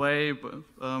goes away,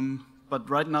 but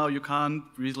right now you can't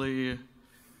really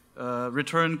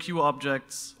return Q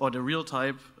objects or the real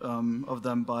type of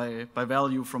them by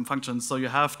value from functions. So you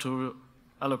have to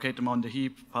allocate them on the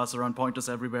heap, pass around pointers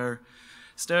everywhere.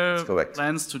 Is there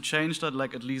plans to change that,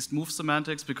 like at least move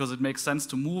semantics? Because it makes sense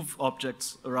to move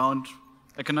objects around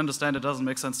I can understand it doesn't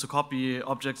make sense to copy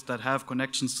objects that have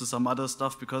connections to some other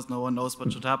stuff because no one knows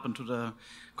what should happen to the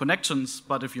connections.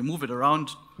 But if you move it around,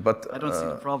 I don't see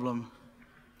the problem.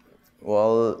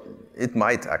 Well, it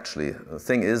might actually. The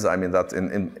thing is, I mean, that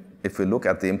if we look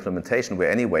at the implementation,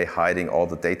 we're anyway hiding all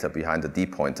the data behind the D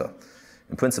pointer.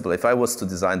 In principle, if I was to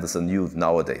design this anew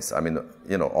nowadays, I mean,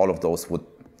 all of those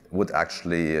would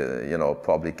actually,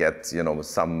 probably get,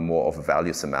 some more of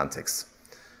value semantics.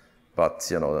 But,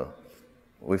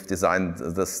 we've designed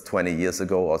this 20 years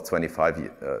ago or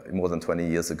more than 20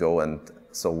 years ago, and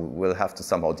so we'll have to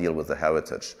somehow deal with the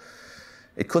heritage.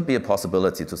 It could be a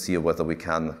possibility to see whether we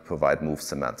can provide move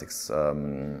semantics.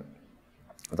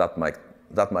 That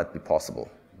might be possible,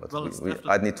 but well,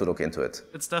 I'd need to look into it.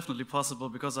 It's definitely possible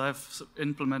because I've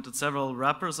implemented several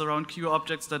wrappers around Q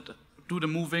objects that do the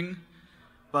moving.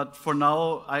 But for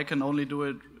now, I can only do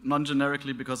it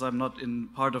non-generically because I'm not in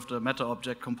part of the meta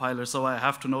object compiler. So I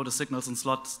have to know the signals and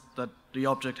slots that the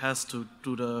object has to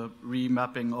do the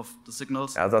remapping of the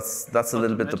signals. Yeah, that's a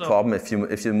little bit the problem.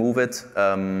 If you move it,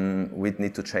 we'd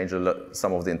need to change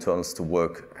some of the internals to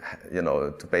work,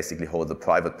 to basically hold the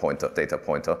private data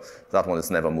pointer. That one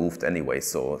is never moved anyway.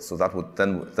 So that would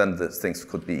then the things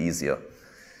could be easier.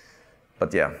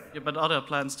 But yeah. Yeah, but are there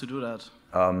plans to do that?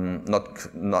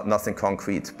 Nothing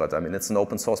concrete, but I mean, it's an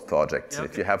open source project. Yeah,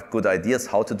 okay. If you have good ideas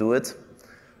how to do it,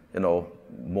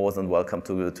 more than welcome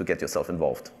to get yourself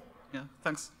involved. Yeah,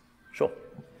 thanks. Sure.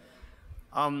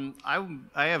 I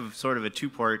have sort of a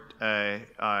two-part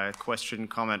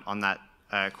comment on that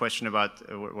question about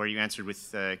where you answered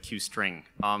with QString.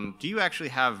 Do you actually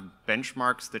have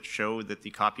benchmarks that show that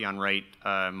the copy on write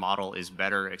model is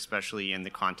better, especially in the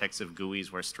context of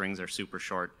GUIs where strings are super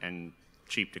short and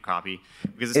cheap to copy?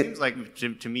 Because it seems like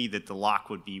to me that the lock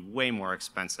would be way more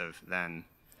expensive than...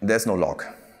 There's no lock.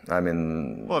 I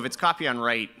mean... Well, if it's copy on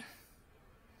write...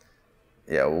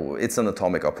 Yeah, it's an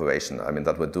atomic operation, I mean,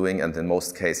 that we're doing, and in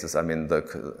most cases, I mean,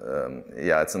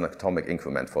 it's an atomic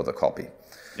increment for the copy.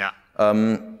 Yeah.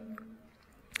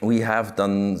 We have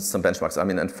done some benchmarks, I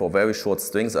mean, and for very short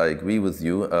strings, I agree with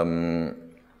you,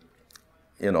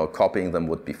 copying them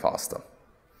would be faster.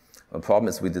 The problem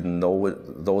is we didn't know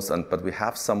those, but we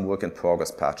have some work in progress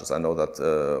patches. I know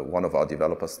that one of our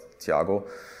developers, Thiago,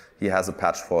 he has a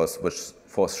patch for us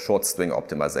for short string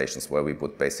optimizations where we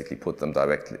would basically put them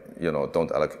directly,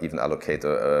 don't even allocate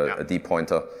a D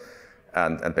pointer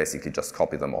and basically just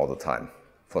copy them all the time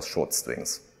for short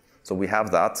strings. So we have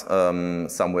that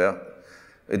somewhere.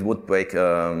 It would break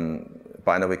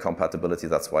binary compatibility.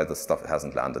 That's why the stuff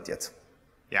hasn't landed yet.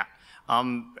 Yeah,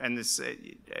 and this,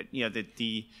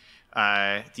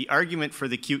 the argument for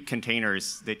the Qt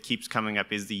containers that keeps coming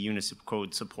up is the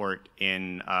Unicode support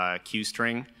in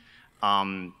QString.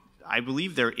 I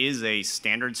believe there is a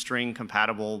standard string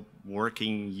compatible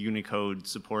working Unicode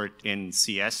support in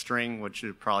CS string, which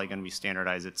is probably going to be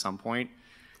standardized at some point.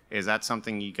 Is that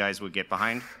something you guys would get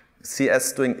behind? CS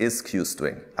string is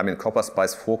QString. I mean,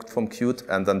 CopperSpice forked from Qt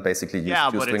and then basically used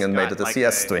QString and made it a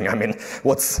CS string. I mean,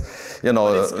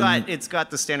 it's got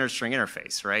the standard string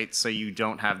interface, right? So you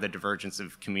don't have the divergence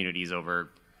of communities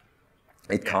over.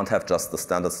 It can't have just the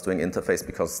standard string interface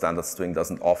because standard string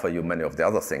doesn't offer you many of the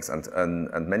other things, and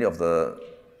many of the,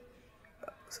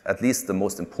 at least the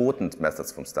most important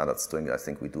methods from standard string, I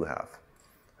think we do have.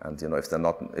 And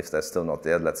if they're still not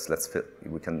there,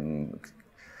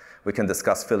 we can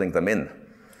discuss filling them in,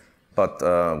 but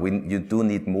you do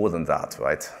need more than that,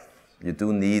 right? You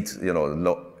do need,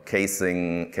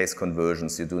 casing, case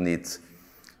conversions. You do need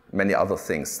many other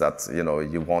things that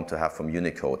you want to have from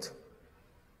Unicode.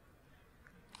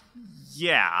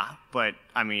 Yeah, but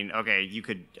I mean, okay, you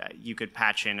could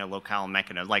patch in a locale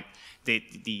mechanism, like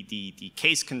the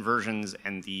case conversions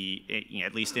and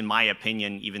at least in my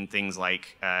opinion, even things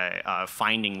like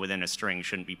finding within a string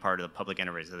shouldn't be part of the public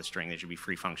interface of the string. They should be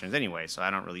free functions anyway. So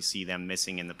I don't really see them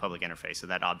missing in the public interface of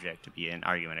that object to be an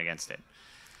argument against it.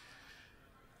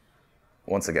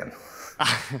 Once again.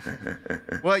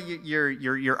 Well,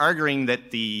 you're arguing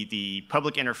that the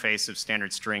public interface of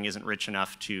standard string isn't rich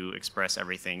enough to express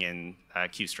everything in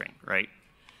QString, right?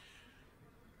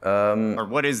 Or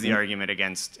what is the argument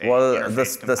against a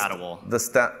interface compatible?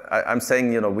 I'm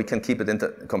saying we can keep it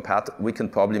we can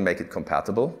probably make it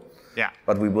compatible. Yeah.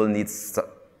 But we will need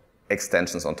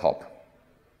extensions on top.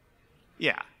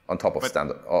 Yeah. On top of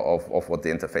of what the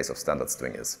interface of standard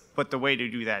string is. But the way to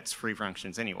do that is free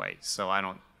functions anyway, so I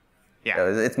don't. Yeah.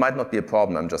 It might not be a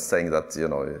problem. I'm just saying that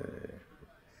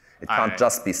it can't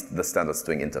just be the standard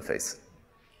string interface.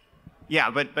 Yeah,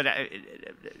 but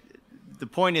the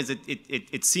point is,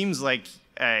 it seems like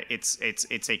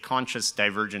it's a conscious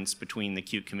divergence between the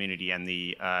Qt community and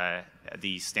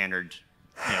the standard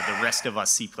the rest of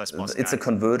us C++ guys?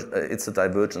 It's a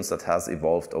divergence that has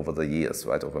evolved over the years,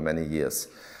 right, over many years.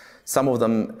 Some of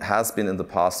them has been in the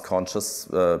past conscious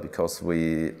because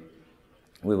we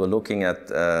were looking at,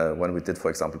 when we did, for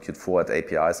example, Qt 4 at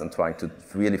APIs and trying to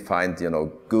really find,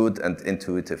 good and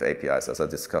intuitive APIs, as I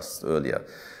discussed earlier.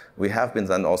 We have been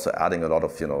then also adding a lot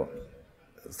of,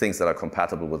 things that are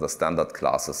compatible with the standard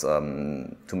classes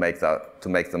to make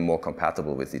them more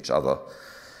compatible with each other.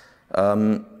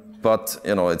 But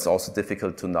it's also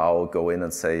difficult to now go in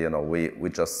and say, we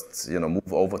just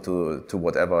move over to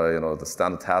whatever the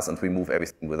standard has and remove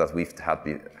everything that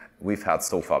we've had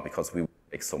so far because we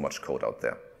make so much code out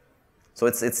there. So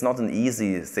it's not an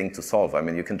easy thing to solve. I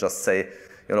mean, you can just say,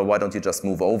 why don't you just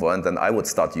move over, and then I would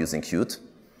start using Qt.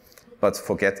 But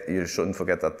you shouldn't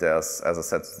forget that there's, as I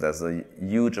said, there's a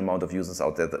huge amount of users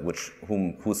out there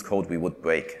whose code we would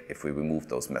break if we remove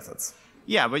those methods.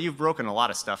 Yeah, but you've broken a lot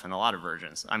of stuff in a lot of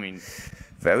versions. I mean,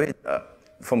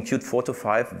 from Qt 4 to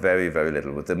 5, very, very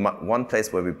little. With the one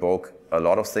place where we broke a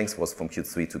lot of things was from Qt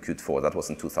 3 to Qt 4. That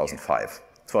was in 2005,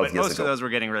 12 years ago. Most of those were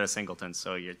getting rid of singletons,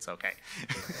 so it's okay.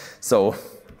 So,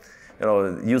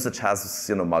 usage has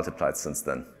multiplied since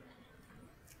then.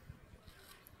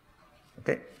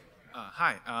 Okay.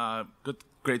 Hi,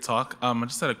 great talk. I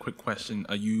just had a quick question.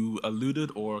 You alluded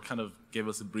or kind of gave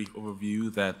us a brief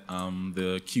overview that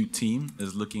the Qt team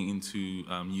is looking into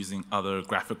using other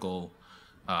graphical,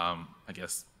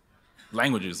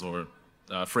 languages or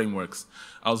frameworks.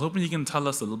 I was hoping you can tell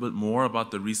us a little bit more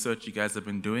about the research you guys have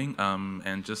been doing,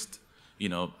 and just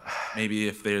maybe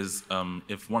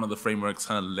if one of the frameworks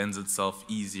kind of lends itself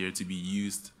easier to be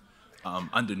used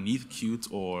underneath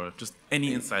Qt, or just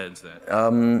any insight into that?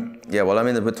 Yeah, well, I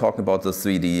mean, we're talking about the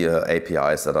 3D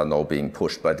APIs that are now being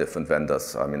pushed by different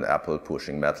vendors. I mean, Apple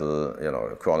pushing Metal,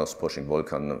 Kronos pushing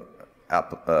Vulkan,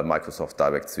 Microsoft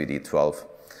Direct 3D 12.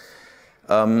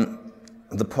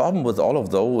 The problem with all of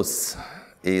those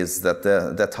is that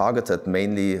they're targeted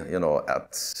mainly,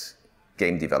 at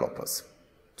game developers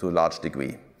to a large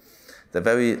degree. They're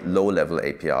very low-level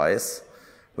APIs,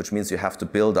 which means you have to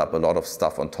build up a lot of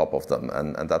stuff on top of them,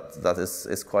 and that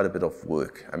is quite a bit of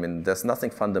work. I mean, there's nothing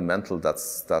fundamental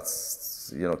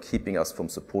that's keeping us from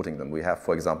supporting them. We have,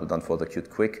 for example, done for the Qt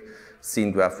Quick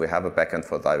scene graph, we have a backend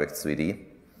for Direct 3D.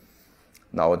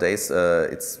 Nowadays,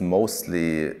 it's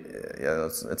mostly,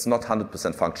 it's not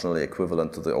 100% functionally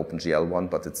equivalent to the OpenGL one,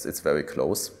 but it's very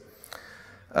close.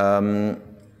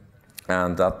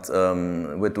 And that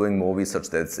we're doing more research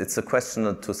there. It's a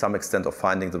question to some extent of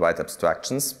finding the right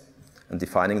abstractions and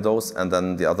defining those, and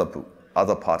then the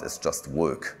other part is just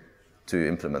work to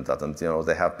implement that. And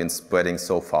they have been spreading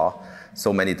so far,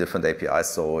 so many different APIs.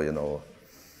 So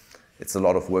it's a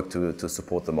lot of work to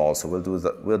support them all. So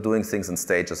we're doing things in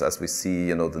stages as we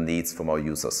see the needs from our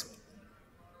users.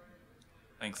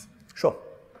 Thanks. Sure.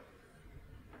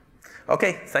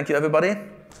 Okay, thank you everybody.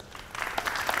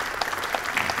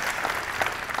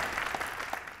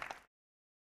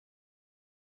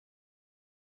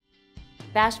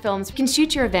 Bash Films can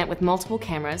shoot your event with multiple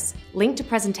cameras, link to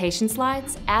presentation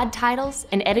slides, add titles,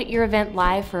 and edit your event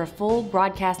live for a full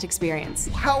broadcast experience.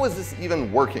 How is this even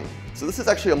working? So this is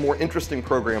actually a more interesting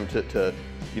program to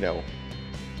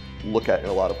look at in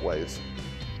a lot of ways.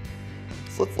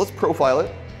 So let's profile it.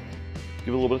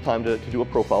 Give it a little bit of time to do a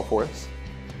profile for us.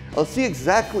 Let's see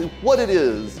exactly what it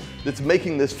is that's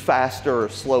making this faster or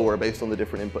slower based on the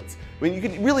different inputs. I mean, you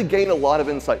can really gain a lot of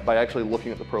insight by actually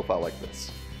looking at the profile like this.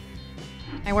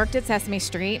 I worked at Sesame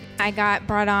Street. I got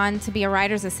brought on to be a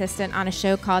writer's assistant on a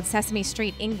show called Sesame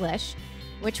Street English,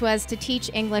 which was to teach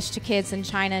English to kids in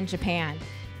China and Japan.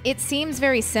 It seems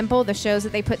very simple, the shows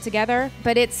that they put together,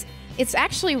 but it's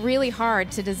actually really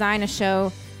hard to design a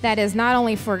show that is not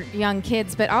only for young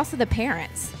kids, but also the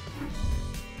parents.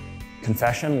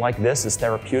 Confession like this is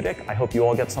therapeutic. I hope you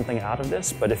all get something out of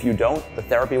this, but if you don't, the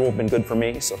therapy will have been good for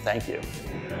me, so thank you.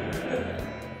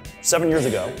 7 years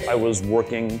ago, I was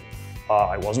working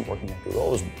I wasn't working at Google.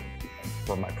 It was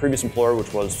for my previous employer,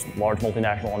 which was a large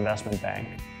multinational investment bank.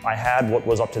 I had what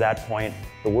was up to that point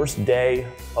the worst day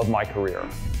of my career.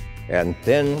 And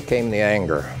then came the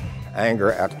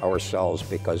anger at ourselves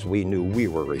because we knew we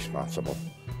were responsible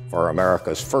for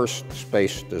America's first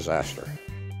space disaster.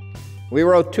 We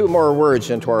wrote 2 more words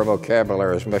into our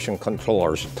vocabulary as mission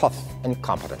controllers: tough and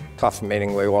competent. Tough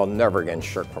meaning we will never again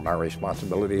shirk from our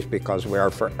responsibilities because we are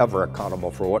forever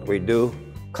accountable for what we do.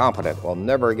 Competent will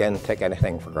never again take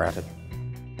anything for granted.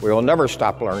 We will never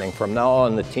stop learning. From now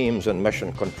on, the teams in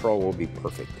mission control will be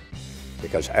perfect,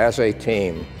 because as a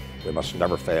team, we must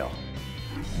never fail.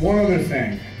 One other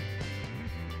thing.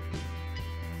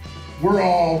 we're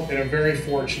all in a very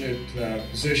fortunate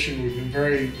position. We've been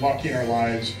very lucky in our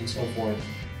lives and so forth.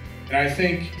 And I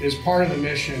think as part of the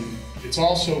mission, it's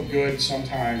also good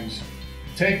sometimes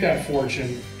to take that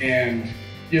fortune and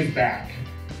give back.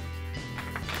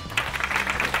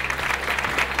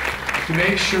 To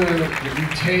make sure that you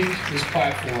take this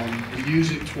platform and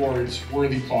use it towards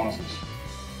worthy causes.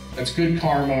 That's good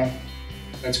karma.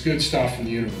 That's good stuff in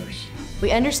the universe.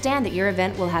 We understand that your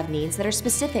event will have needs that are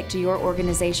specific to your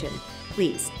organization.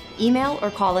 Please email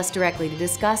or call us directly to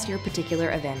discuss your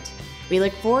particular event. We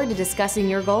look forward to discussing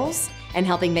your goals and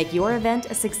helping make your event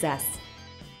a success.